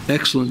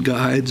excellent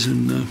guides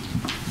and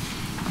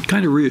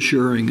kind of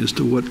reassuring as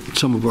to what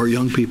some of our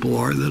young people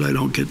are that I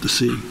don't get to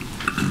see.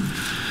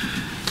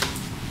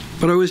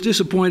 But I was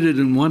disappointed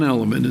in one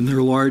element in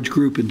their large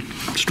group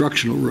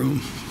instructional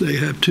room. They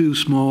have 2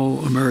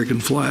 small American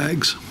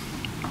flags.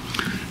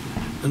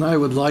 And I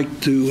would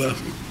like to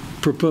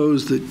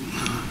propose that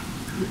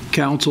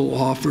council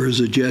offers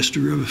a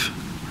gesture of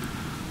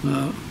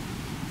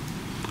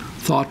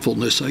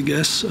thoughtfulness, I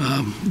guess,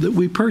 that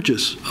we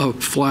purchase a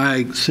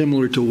flag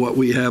similar to what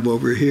we have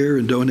over here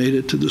and donate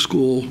it to the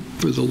school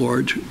for the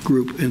large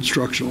group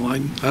instructional.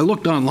 I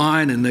looked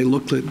online and they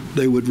looked like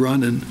they would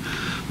run in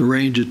the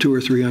range of $200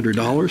 or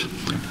 $300.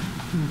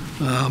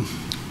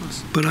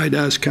 But I'd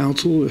ask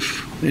council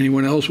if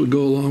anyone else would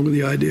go along with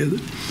the idea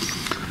that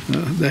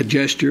that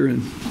gesture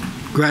and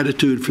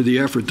gratitude for the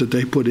effort that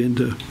they put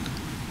into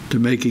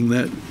making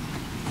that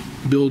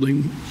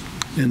building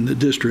in the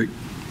district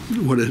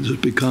what it has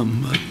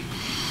become.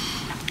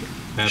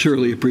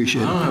 Surely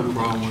appreciated. I don't have a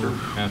problem with it.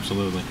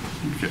 Absolutely.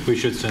 We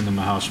should send them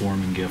a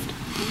housewarming gift.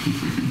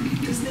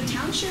 Does the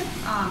township,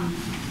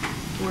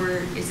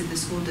 or is it the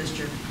school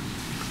district,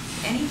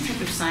 any type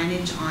of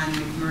signage on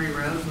McMurray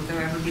Road? Will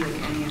there ever be like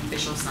any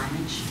official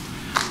signage?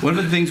 One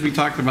of the things we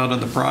talked about on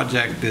the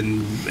project,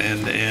 and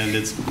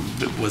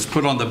it was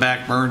put on the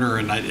back burner,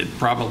 and it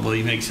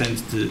probably makes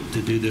sense to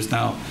do this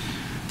now.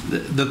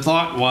 The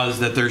thought was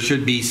that there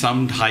should be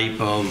some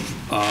type of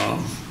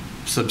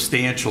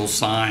substantial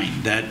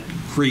sign that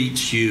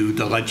greets you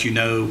to let you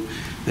know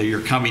that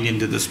you're coming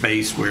into the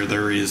space where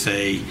there is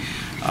a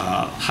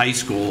high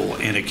school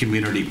and a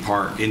community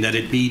park, and that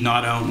it be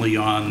not only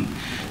on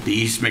the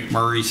East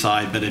McMurray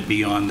side, but it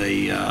be on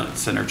the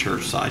Center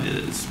Church side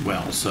as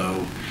well.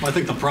 So I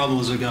think the problem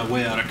was it got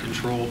way out of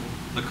control,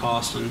 the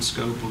cost and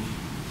scope of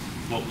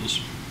what was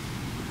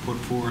put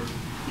forth.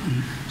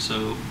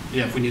 So,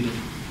 yeah, if we need to,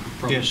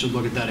 probably should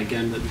look at that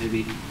again, but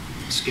maybe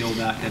scale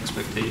back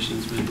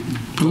expectations maybe.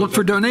 Look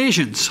for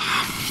donations.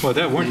 Well,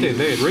 that weren't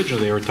they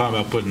originally they were talking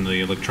about putting the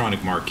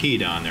electronic marquee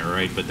down there,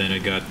 right? But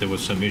then there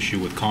was some issue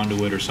with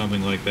conduit or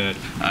something like that.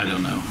 I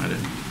don't know. I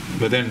didn't.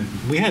 But then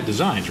we had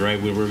designs,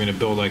 right? We were going to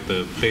build like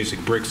the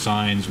basic brick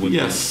signs with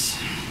yes.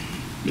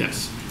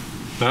 Yes.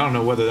 But I don't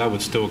know whether that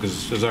would still,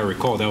 because as I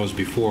recall, that was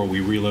before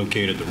we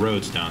relocated the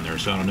roads down there.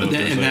 So I don't know.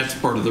 And that's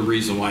part of the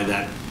reason why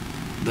that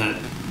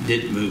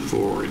didn't move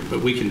forward.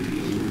 But we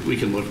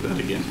can look at that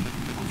again.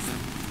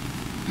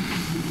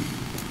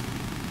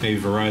 Maybe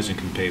Verizon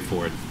can pay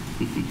for it.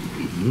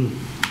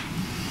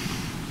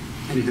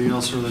 Anything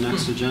else for the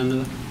next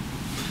agenda?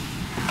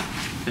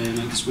 Okay,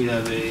 next we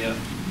have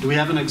do we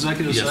have an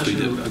executive session?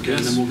 Yes, we do. Okay,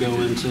 and then we'll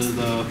go into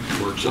the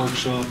workshop.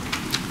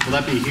 Will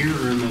that be here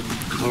or in the?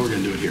 Oh, we're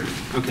going to do it here.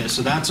 Okay,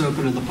 so that's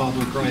open to the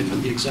public, right?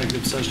 But the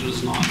executive session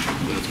is not.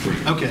 That's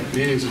correct. Okay,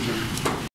 meeting's adjourned.